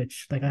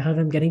Djokovic. Like I have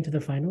him getting to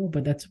the final,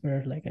 but that's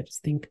where like I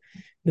just think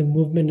the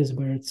movement is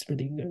where it's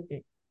really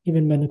good.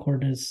 Even when the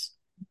court is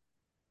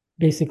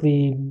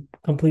basically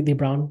completely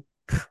brown,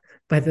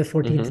 by the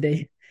 14th Mm-hmm.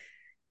 day.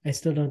 I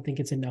still don't think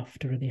it's enough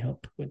to really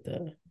help with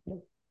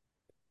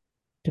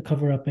to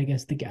cover up, I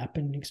guess, the gap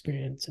in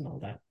experience and all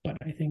that. But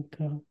I think,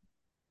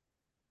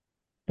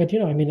 but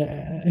I mean,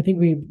 I think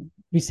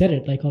we said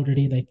it like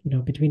already, like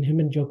between him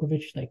and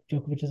Djokovic, like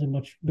Djokovic is a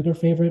much bigger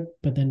favorite,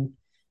 but then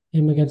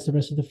him against the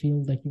rest of the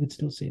field, like you would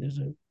still say there's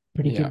a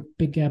pretty Yeah. good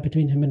big gap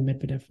between him and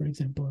Medvedev, for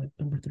example, at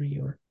number three,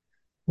 or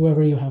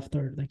whoever you have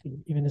third, like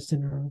even a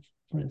Sinner,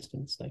 for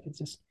instance. Like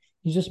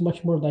he's just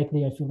much more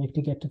likely, I feel like,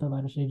 to get to the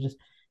latter stages.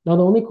 Now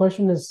the only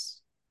question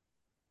is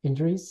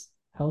injuries,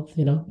 health.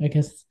 I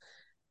guess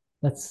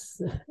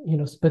that's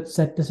split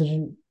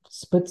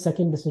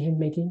second decision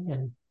making,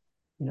 and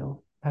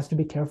has to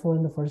be careful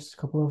in the first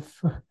couple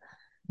of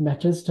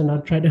matches to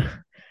not try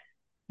to,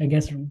 I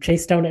guess,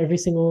 chase down every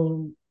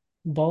single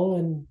ball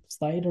and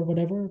slide or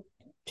whatever,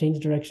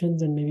 change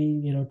directions and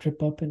maybe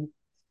trip up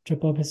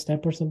his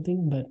step or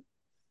something. But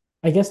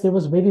I guess there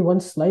was maybe one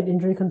slight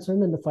injury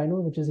concern in the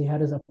final, which is he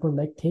had his upper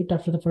leg taped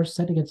after the first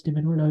set against De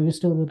Minaur. Now he was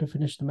still able to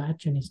finish the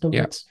match, and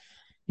Yeah.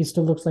 he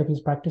still looks like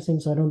he's practicing.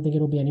 So I don't think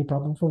it'll be any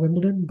problem for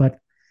Wimbledon. But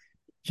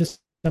just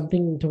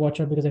something to watch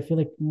out, because I feel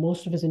like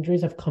most of his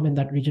injuries have come in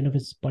that region of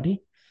his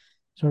body,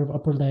 sort of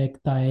upper leg,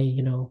 thigh,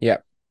 Yeah,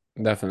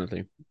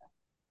 definitely.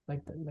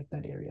 like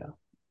that area.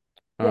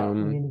 Yeah, I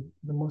Um, mean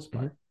the most mhm.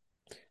 part.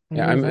 I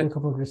Yeah, know he's had a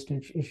couple of wrist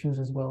issues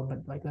as well,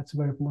 but like that's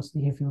where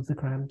mostly he feels the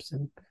cramps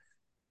and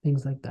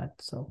things like that.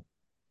 So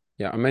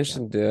yeah, I yeah,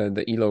 mentioned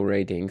the ELO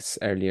ratings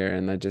earlier,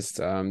 and I just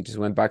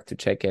went back to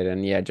check it,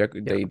 and yeah,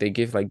 yeah, they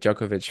give like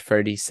Djokovic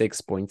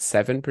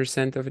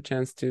 36.7% of a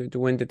chance to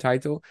win the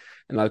title,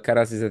 and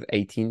Alcaraz is at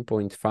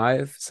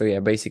 18.5, so yeah,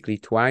 basically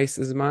twice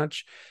as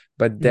much.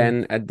 But mm,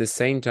 then at the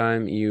same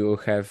time, you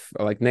have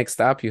like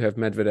next up, you have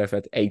Medvedev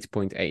at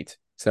 8.8,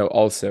 so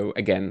also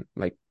again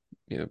like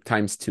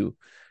times two.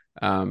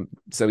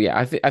 So yeah,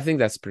 I think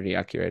that's pretty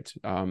accurate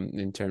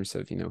in terms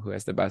of who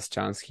has the best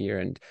chance here.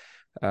 And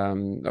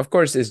of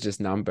course it's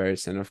just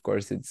numbers, and of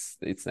course it's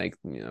like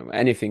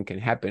anything can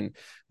happen,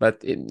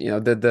 but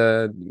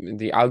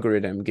the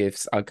algorithm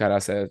gives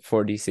Alcaraz a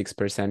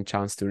 46%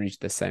 chance to reach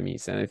the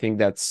semis, and I think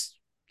that's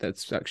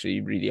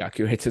actually really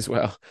accurate as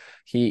well.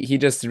 He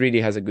just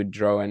really has a good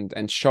draw,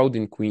 and showed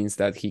in Queens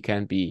that he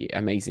can be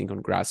amazing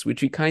on grass,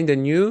 which we kind of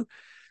knew,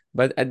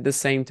 but at the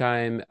same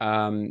time,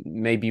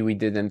 maybe we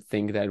didn't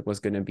think that was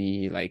going to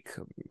be like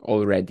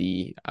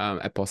already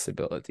a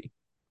possibility.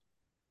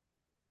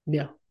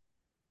 yeah,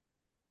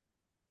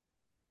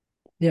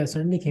 yeah. It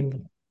certainly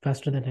came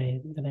faster than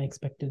I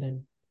expected,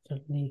 and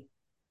certainly,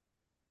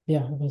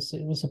 yeah, it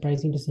was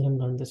surprising to see him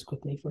learn this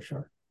quickly for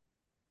sure.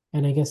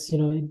 And I guess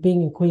it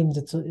being in Queens,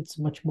 it's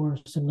much more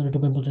similar to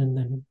Wimbledon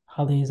than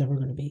Halle is ever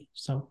going to be.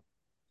 So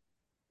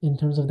in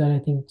terms of that, I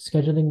think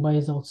scheduling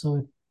wise,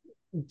 also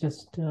it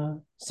just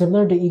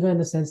similar to Iga in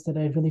the sense that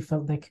I really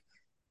felt like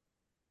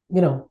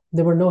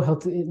there were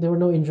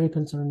no injury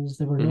concerns,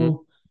 there were Hmm.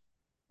 no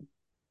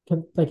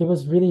like it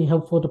was really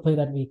helpful to play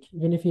that week,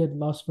 even if he had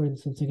lost, for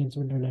instance, against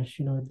Winternesh.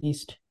 At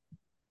least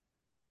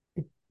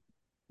it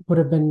would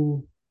have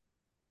been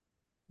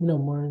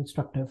more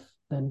instructive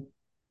than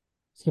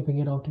skipping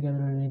it altogether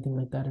or anything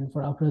like that. And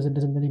for Alcaraz, it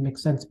doesn't really make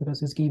sense because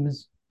his game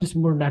is just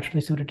more naturally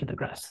suited to the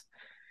grass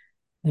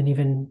than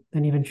even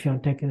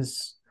Świątek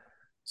is.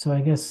 So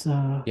I guess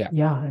Yeah.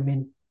 yeah, I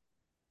mean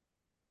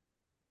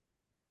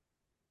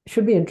it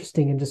should be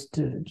interesting, and just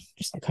to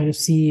kind of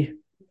see.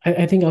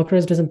 I think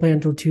Alcaraz doesn't play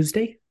until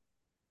Tuesday,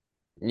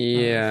 if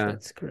Yeah,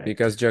 that's correct.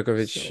 because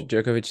Djokovic So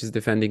Djokovic is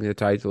defending the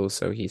title,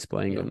 so he's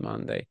playing yeah, on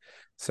Monday.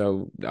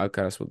 So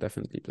Alcaraz will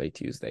definitely play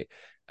Tuesday.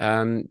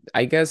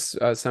 I guess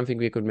something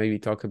we could maybe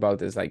talk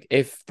about is like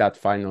if that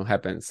final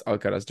happens,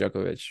 Alcaraz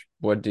Djokovic,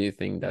 what do you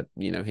think yeah.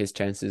 that his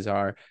chances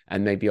are?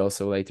 And maybe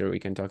also later we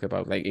can talk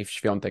about like if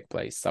Świątek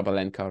plays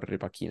Sabalenka or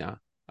Rybakina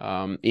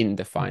in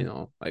the Mhm.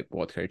 final, like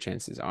what her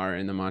chances are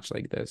in a match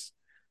like this.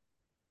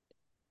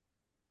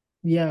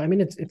 Yeah, I mean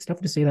it's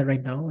tough to say that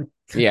right now, with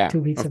Yeah, 2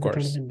 weeks of of the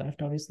course. tournament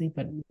left, obviously.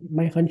 But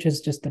my hunch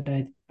is just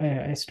that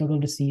I struggle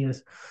to see a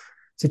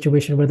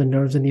situation where the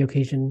nerves and the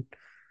occasion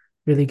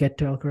really get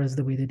to Alcaraz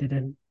the way they did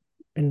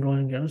in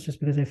Roland Garros, just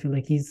because I feel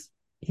like he's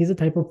a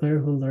type of player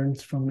who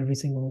learns from every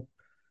single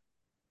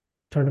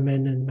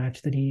tournament and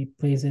match that he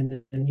plays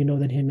in,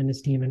 and that him and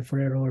his team and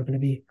Ferrero are going to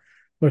be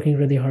working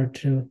really hard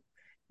to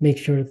make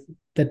sure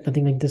that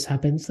nothing like this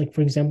happens. Like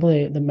for example,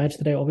 the match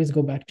that I always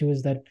go back to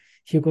is that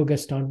Hugo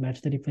Gaston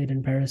match that he played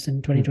in Paris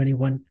in Mm.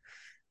 2021,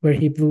 where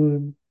he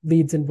blew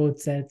leads in both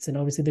sets, and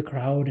obviously the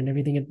crowd and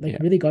everything, it like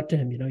Yeah. really got to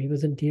him. He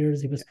was in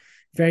tears. He was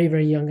very,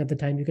 very young at the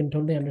time. You can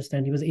totally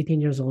understand. He was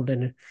 18 years old,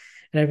 and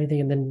everything,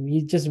 and then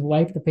he just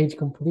wiped the page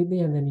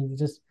completely, and then he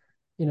just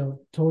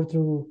tore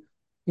through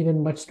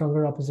even much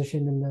stronger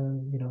opposition in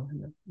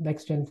the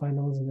next gen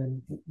finals, and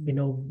then we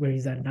know where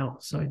he's at now.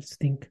 So I just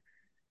think,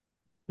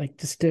 like,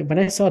 just when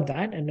I saw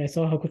that and I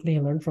saw how quickly he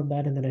learned from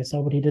that, and then I saw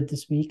what he did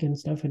this week and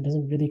stuff, it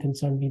doesn't really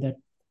concern me that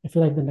I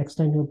feel like the next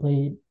time he'll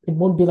play, it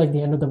won't be like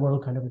the end of the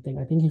world kind of a thing.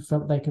 I think he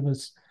felt like it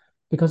was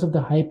because of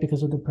the hype,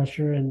 because of the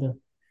pressure and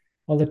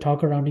all the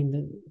talk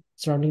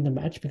surrounding the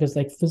match, because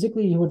like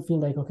physically he would feel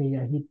like, okay,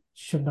 yeah, he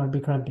should not be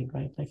cramping,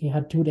 right? Like he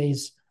had 2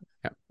 days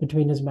Yeah.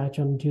 between his match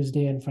on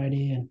Tuesday and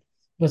Friday, and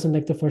it wasn't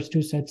like the first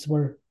two sets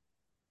were.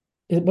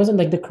 It wasn't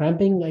like the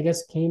cramping, I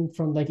guess, came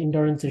from like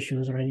endurance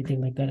issues or anything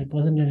like that. It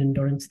wasn't an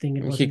endurance thing.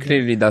 It He wasn't a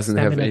clearly doesn't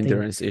have stamina thing.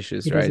 endurance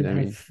issues, He right? doesn't I have,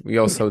 mean, we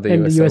all saw the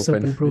and the US U.S.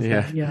 Open. Open proved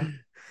Yeah. that. Yeah,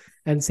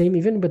 and same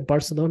even with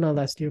Barcelona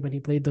last year when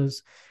he played those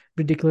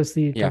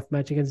ridiculously Yeah. tough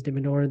match against de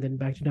Minaur and then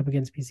backed it up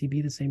against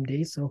PCB the same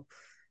day. So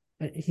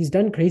he's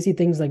done crazy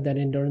things like that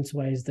endurance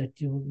wise that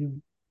you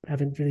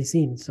haven't really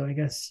seen. So I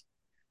guess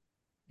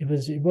it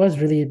was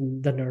really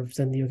the nerves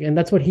and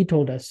that's what he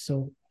told us. So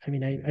I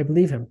mean I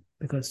believe him,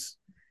 because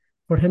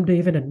for him to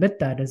even admit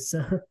that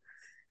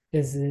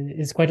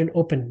is quite an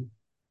open.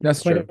 He's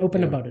That's quite true.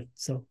 open Yeah. about it.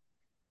 So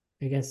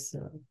I guess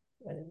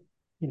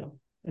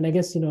and I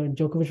guess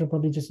Djokovic will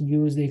probably just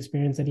use the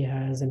experience that he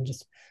has, and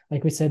just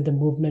like we said, the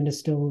movement is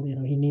still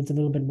he needs a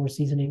little bit more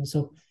seasoning.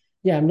 So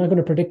yeah, I'm not going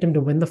to predict him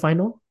to win the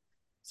final,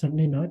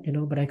 certainly not,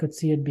 but I could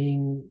see it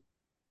being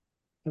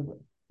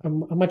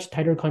a much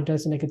tighter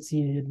contest, and I could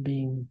see it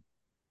being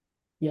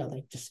yeah,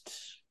 like just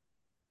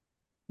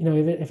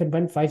if it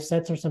went 5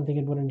 sets or something,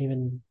 it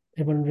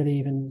wouldn't really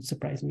even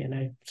surprise me,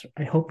 and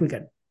I hope we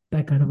get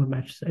that kind of a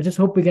match. I just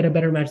hope we get a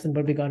better match than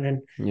what we got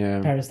in Yeah.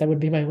 Paris. That would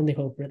be my only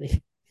hope,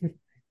 really.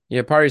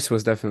 Yeah, Paris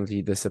was definitely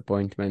a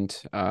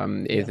disappointment. Yeah,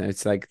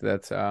 It's like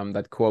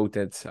that quote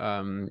at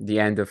the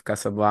end of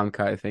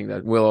Casablanca. I think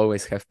that we'll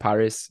always have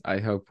Paris. I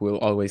hope we'll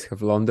always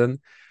have London.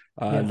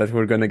 yeah, That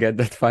we're gonna get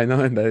that final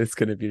and that it's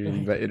gonna be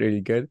really right.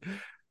 really good.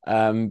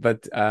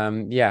 But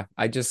yeah,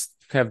 I just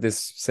have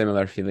this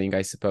similar feeling.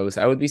 I suppose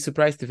I would be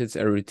surprised if it's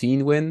a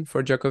routine win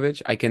for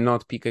Djokovic. I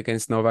cannot pick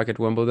against Novak at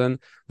Wimbledon.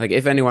 Like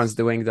if anyone's Yes,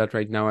 doing that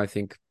right now, I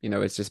think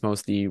it's just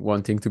mostly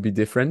wanting to be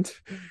different.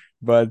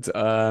 But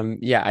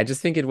yeah, I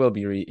just think it will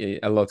be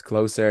a lot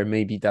closer.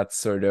 Maybe that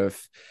sort of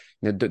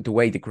the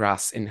way the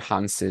grass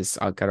enhances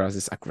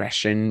Alcaraz's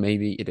aggression.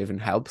 Maybe it even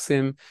helps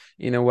him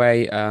in a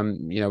way.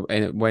 And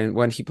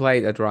when he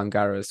played at Roland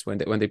Garros,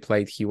 when they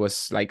played, he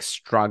was like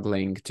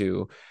struggling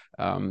to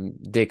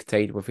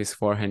dictate with his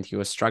forehand. He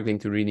was struggling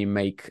to really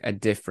make a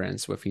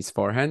difference with his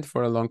forehand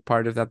for a long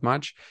part of that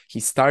match. He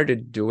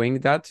started doing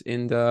that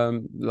in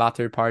the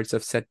latter parts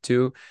of set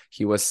two.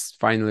 He was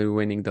finally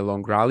winning the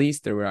long rallies.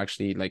 There were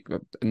actually like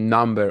a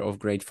number of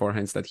great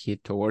forehands that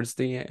hit towards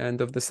the end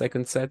of the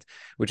second set,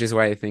 which is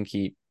why I think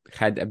he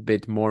had a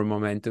bit more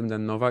momentum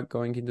than Novak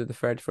going into the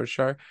third for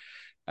sure.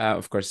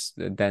 Of course,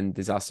 then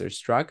disaster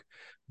struck.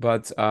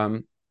 But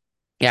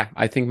yeah,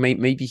 I think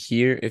maybe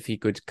here if he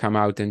could come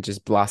out and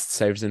just blast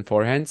serves and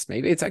forehands,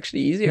 maybe it's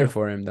actually easier yeah,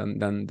 for him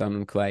than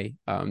on clay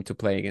to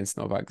play against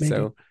Novak. maybe.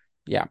 So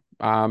yeah,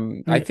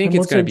 I think I'm it's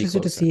also gonna be interested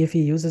to closer. see if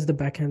he uses the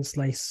backhand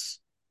slice.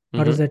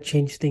 How does Hmm. that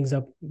change things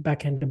up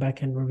backhand to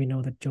backhand, where we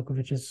know that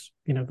Djokovic is,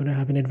 going to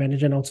have an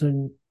advantage, and also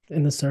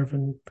in the serve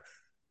and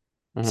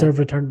serve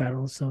return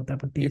battles. So that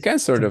would You be can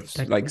sort of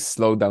something like technically.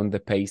 slow down the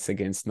pace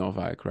against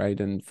Novak, right?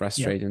 And Yeah.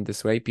 frustrate him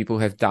this way. People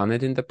have done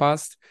it in the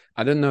past.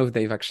 I don't know if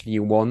they've actually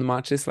won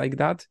matches like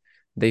that.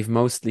 They've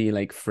mostly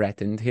like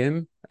threatened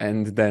him,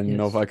 and then Yes.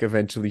 Novak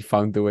eventually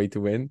found the way to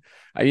win.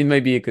 I mean,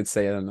 maybe you could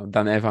say, I don't know,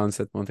 Dan Evans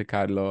at Monte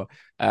Carlo.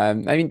 I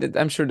mean,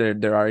 I'm sure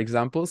there are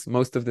examples.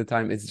 Most of the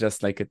time, it's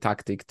just like a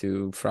tactic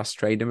to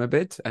frustrate him a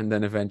bit, and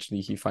then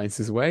eventually he finds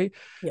his way.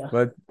 Yeah.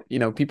 But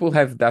people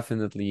have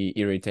definitely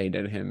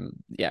irritated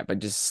him, yeah, but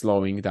just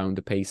slowing down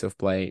the pace of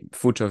play.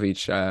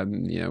 Fucsovics,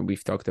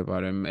 we've talked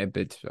about him a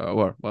bit,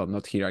 or well,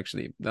 not here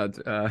actually, but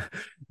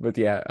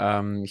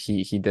yeah,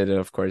 he did it,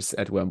 of course,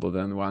 at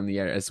Wimbledon 1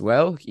 year as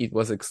well. It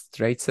was a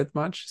straight set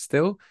match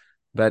still,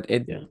 but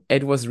it Yeah.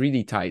 it was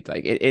really tight.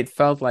 Like it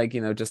felt like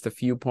just a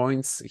few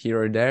points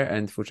here or there,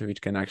 and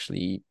Fucsovics can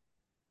actually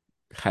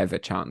have a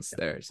chance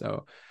there.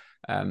 So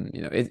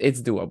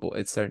it's doable.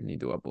 It's certainly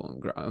doable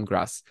on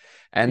grass.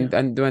 Yeah.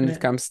 And when And it I,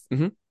 comes,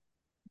 mhm,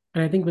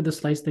 and I think with the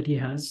slice that he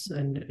has,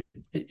 and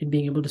it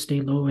being able to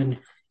stay low, and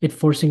it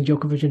forcing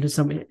Djokovic into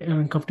some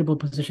uncomfortable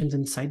positions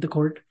inside the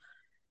court,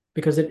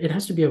 because it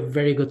has to be a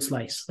very good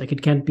slice. Like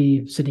it can't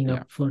be sitting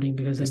yeah, up floating,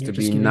 because then has you're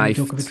to just be giving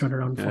Djokovic knifed.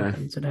 runaround Uh,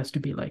 forehands. It has to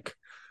be like,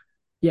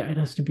 yeah, it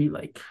has to be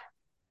like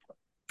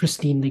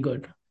pristinely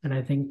good. And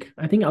I think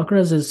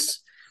Alcaraz is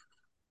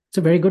it's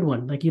a very good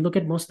one. Like you look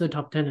at most of the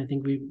top 10, I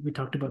think we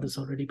talked about this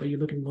already, but you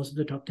look at most of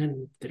the top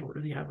 10, they don't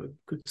really have a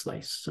good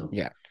slice. So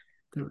yeah.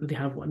 they don't really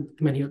have one,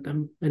 many of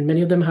them. And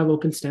many of them have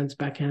open stance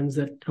backhands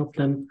that help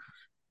them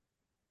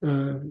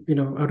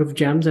out of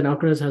jams, and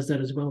Alcaraz has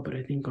that as well. But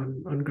I think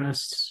on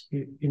grass,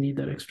 you need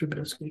that extra bit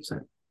of skill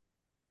set.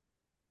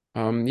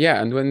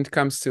 Yeah, and when it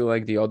comes to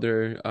like the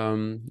other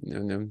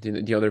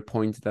the other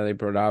point that I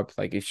brought up,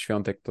 like if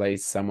Świątek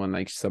plays someone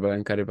like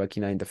Sabalenka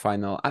Rybakina in the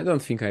final, I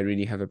don't think I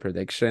really have a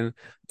prediction.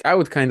 I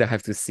would kind of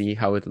have to see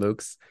how it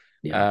looks.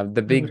 Yeah, The I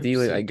would big have to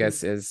deal, see I it too.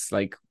 guess, is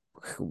like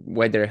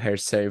whether her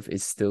serve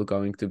is still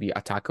going to be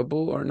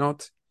attackable or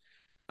not.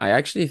 I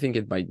actually think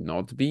it might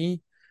not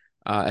be,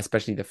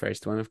 especially the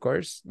first one, of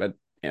course. But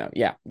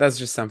yeah, that's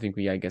just something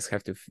we, I guess,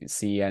 have to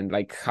see, and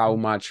like how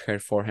much her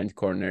forehand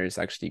corner is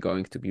actually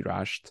going to be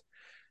rushed.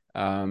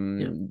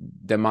 Yeah.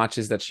 The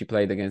matches that she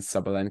played against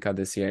Sabalenka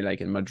this year,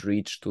 like in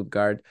Madrid,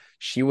 Stuttgart,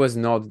 she was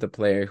not the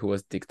player who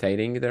was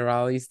dictating the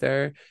rallies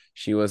there.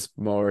 She was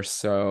more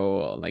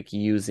so like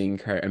using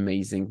her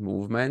amazing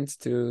movement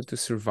to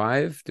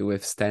survive, to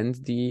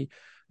withstand the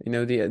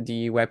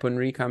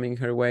weaponry coming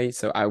her way.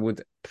 So I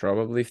would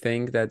probably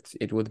think that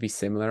it would be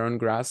similar on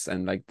grass,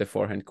 and like the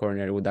forehand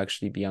corner would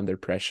actually be under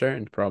pressure,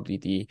 and probably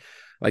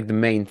the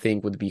main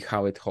thing would be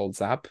how it holds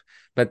up.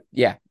 But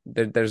yeah,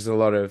 there's a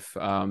lot of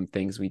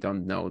things we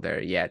don't know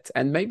there yet,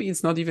 and maybe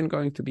it's not even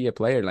going to be a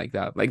player like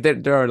that. Like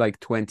there are like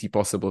 20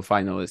 possible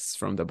finalists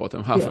from the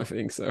bottom half, Yeah. I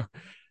think so.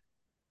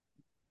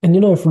 And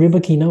if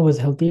Rybakina was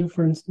healthier,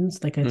 for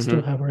instance, like I'd still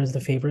Mm-hmm. have her as the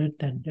favorite,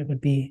 and it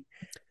would be,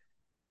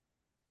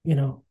 you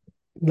know,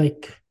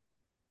 like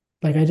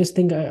I just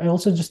think I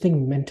also just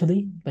think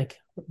mentally, like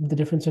the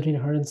difference between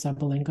her and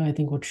Sabalenka, I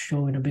think would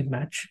show in a big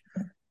match.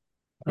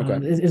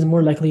 Okay. Is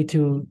more likely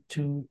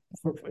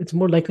it's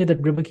more likely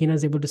that Rybakina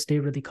is able to stay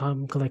really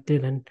calm,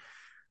 collected,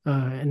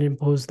 and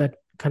impose that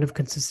kind of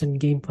consistent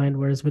game plan.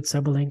 Whereas with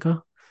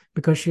Sabalenka,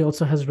 because she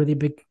also has really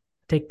big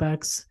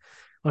takebacks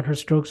on her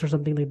strokes or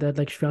something like that,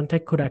 like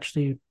Świątek could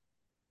actually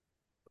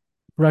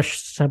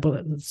rush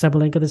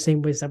Sabalenka the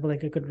same way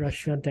Sabalenka could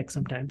rush Świątek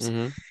sometimes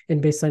Mm-hmm.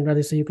 in baseline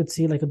rally. So you could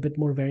see like a bit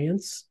more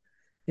variance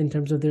in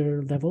terms of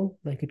their level.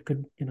 Like it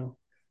could,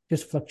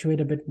 just fluctuate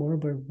a bit more.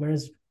 But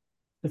whereas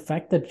the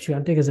fact that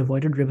Świątek has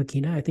avoided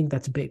Rybakina, I think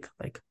that's big.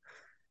 Like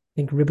I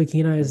think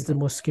Rybakina is the Okay.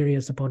 most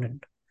scariest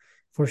opponent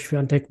for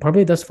Świątek,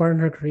 probably thus far in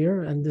her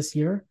career and this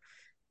year.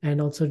 And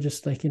also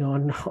just like,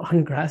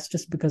 on grass,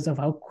 just because of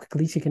how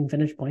quickly she can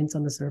finish points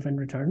on the serve and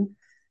return,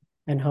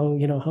 and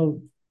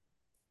how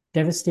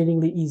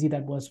devastatingly easy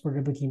that was for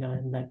Rybakina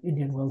in that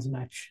Indian Wells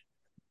match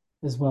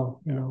as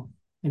well, Yeah.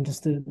 and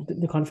just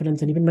the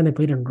confidence. And even when they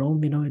played in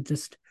Rome, it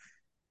just,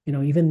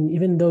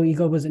 even though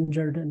Iga was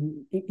injured,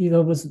 and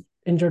Iga was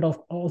injured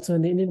also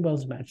in the Indian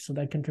Wells match, so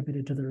that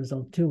contributed to the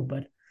result too.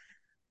 But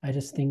I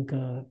just think,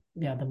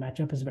 yeah, the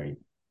matchup is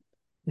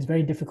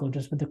very difficult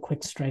just with the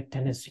quick strike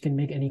tennis. She can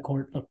make any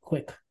court look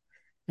quick,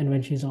 and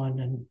when she's on,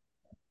 and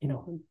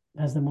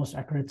has the most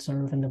accurate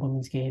serve in the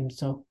women's game.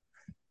 So,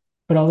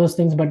 but all those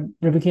things, but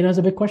Rybakina has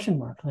a big question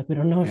mark. Like we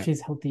don't know if Yeah.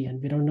 she's healthy,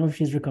 and we don't know if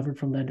she's recovered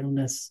from that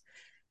illness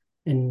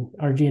in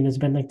RG, and it's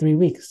been like 3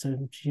 weeks.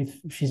 So if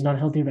she's not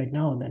healthy right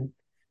now, then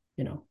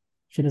you know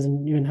she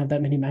doesn't even have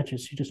that many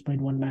matches. She just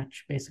played one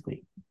match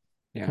basically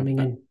Yeah. coming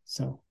in.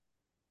 So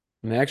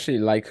And I actually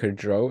like her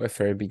draw a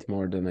fair bit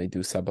more than I do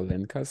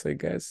Sabalenka's, I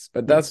guess.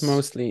 But that's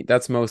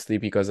yes, mostly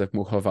because of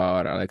Muchova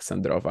or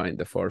Alexandrova in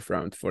the fourth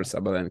round for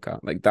Sabalenka.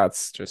 Like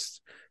that's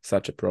just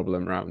such a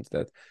problem round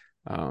that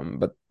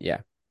but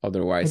yeah, I do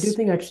otherwise.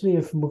 think actually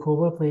if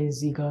Mukova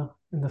plays Ziga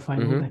in the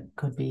final, Mm-hmm.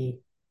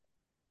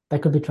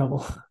 that could be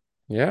trouble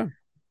Yeah,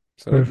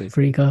 for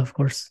absolutely. Iga, of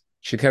course.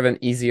 She'd have an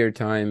easier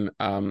time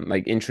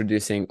like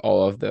introducing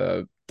all of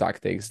the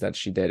tactics that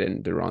she did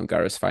in the Roland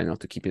Garros final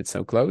to keep it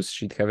so close.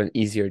 She'd have an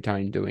easier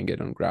time doing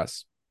it on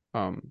grass.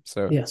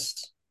 So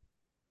Yes,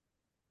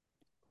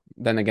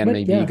 then again, but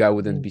maybe yeah, Iga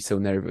wouldn't be so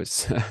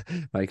nervous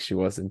like she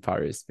was in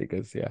Paris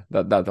because yeah,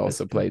 that that's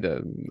also true.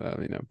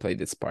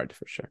 played its part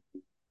for sure.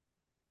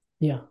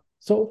 Yeah.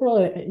 So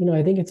overall,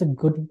 I think it's a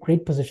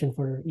great position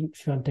for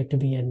each Świątek to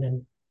be in,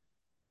 and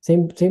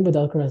same with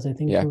Alcaraz. I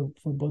think Yeah,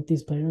 for both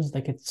these players,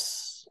 like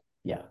it's,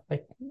 yeah,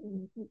 like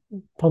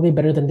probably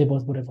better than they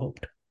both would have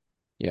hoped.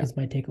 yeah. Is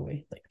my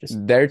takeaway. Like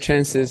Their just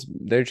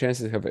overall.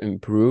 chances have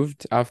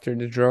improved after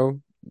the draw.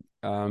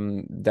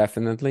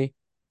 Definitely.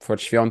 For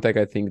Świątek,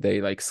 I think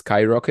they like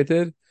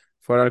skyrocketed.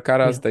 For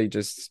Alcaraz, Yeah, they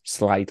just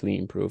slightly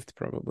improved,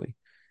 probably.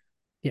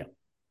 yeah.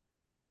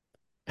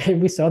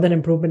 And we saw that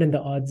improvement in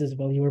the odds as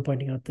well. You were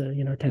pointing out the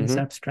tennis Hmm.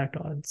 abstract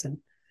odds, and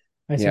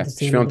I saw Yeah, the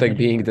same in the Świątek betting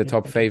being the market.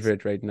 top Like it's,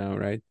 favorite right now,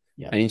 right?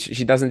 yeah, I mean,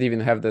 she doesn't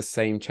even have the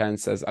same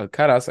chance as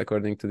Alcaraz,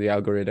 according to the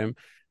algorithm,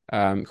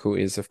 who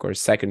is, of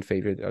course, second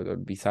favorite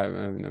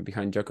beside,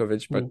 behind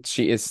Djokovic, but mm,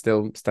 she is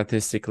still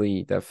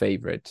statistically the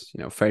favorite,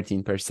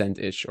 13%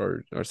 ish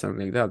or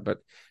something like that. But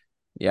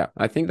yeah,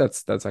 I think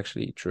that's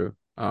actually true.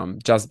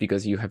 Just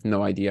because you have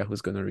no idea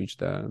who's gonna reach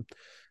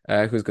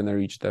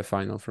the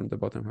final from the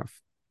bottom half.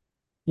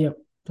 yeah,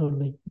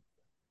 totally.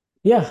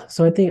 Yeah,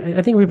 so I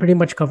think we pretty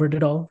much covered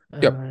it all,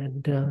 Yep.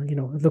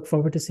 and look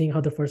forward to seeing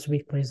how the first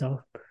week plays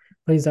out.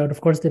 Plays out. Of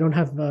course, they don't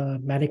have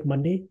Manic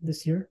Monday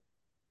this year,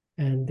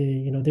 and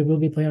they will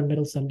be playing on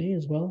Middle Sunday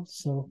as well.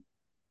 So,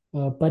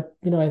 but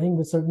I think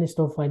we'll certainly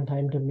still find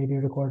time to maybe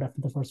record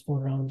after the first 4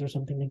 rounds or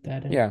something like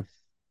that, and Yeah.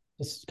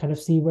 just kind of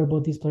see where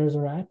both these players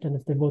are at, and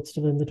if they're both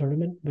still in the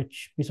tournament,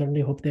 which we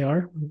certainly hope they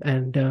are.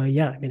 And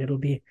yeah, I mean it'll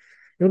be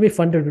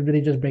fun to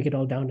really just break it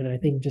all down. And I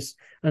think just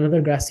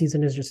another grass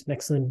season is just an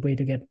excellent way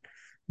to get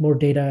more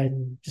data,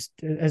 and just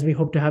as we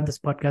hope to have this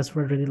podcast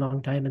for a really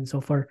long time. And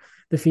so far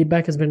the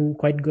feedback has been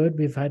quite good.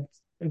 We've had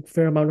a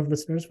fair amount of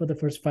listeners for the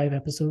first 5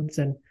 episodes,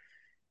 and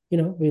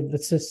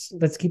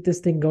let's keep this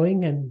thing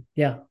going. And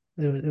yeah,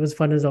 it was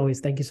fun as always.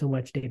 Thank you so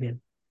much,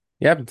 Damien.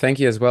 Yeah, thank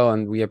you as well,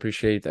 and we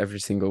appreciate every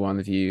single one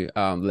of you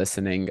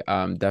listening.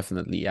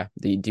 Definitely, yeah,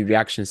 the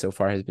reaction so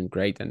far has been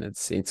great, and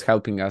it's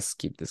helping us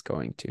keep this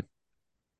going too.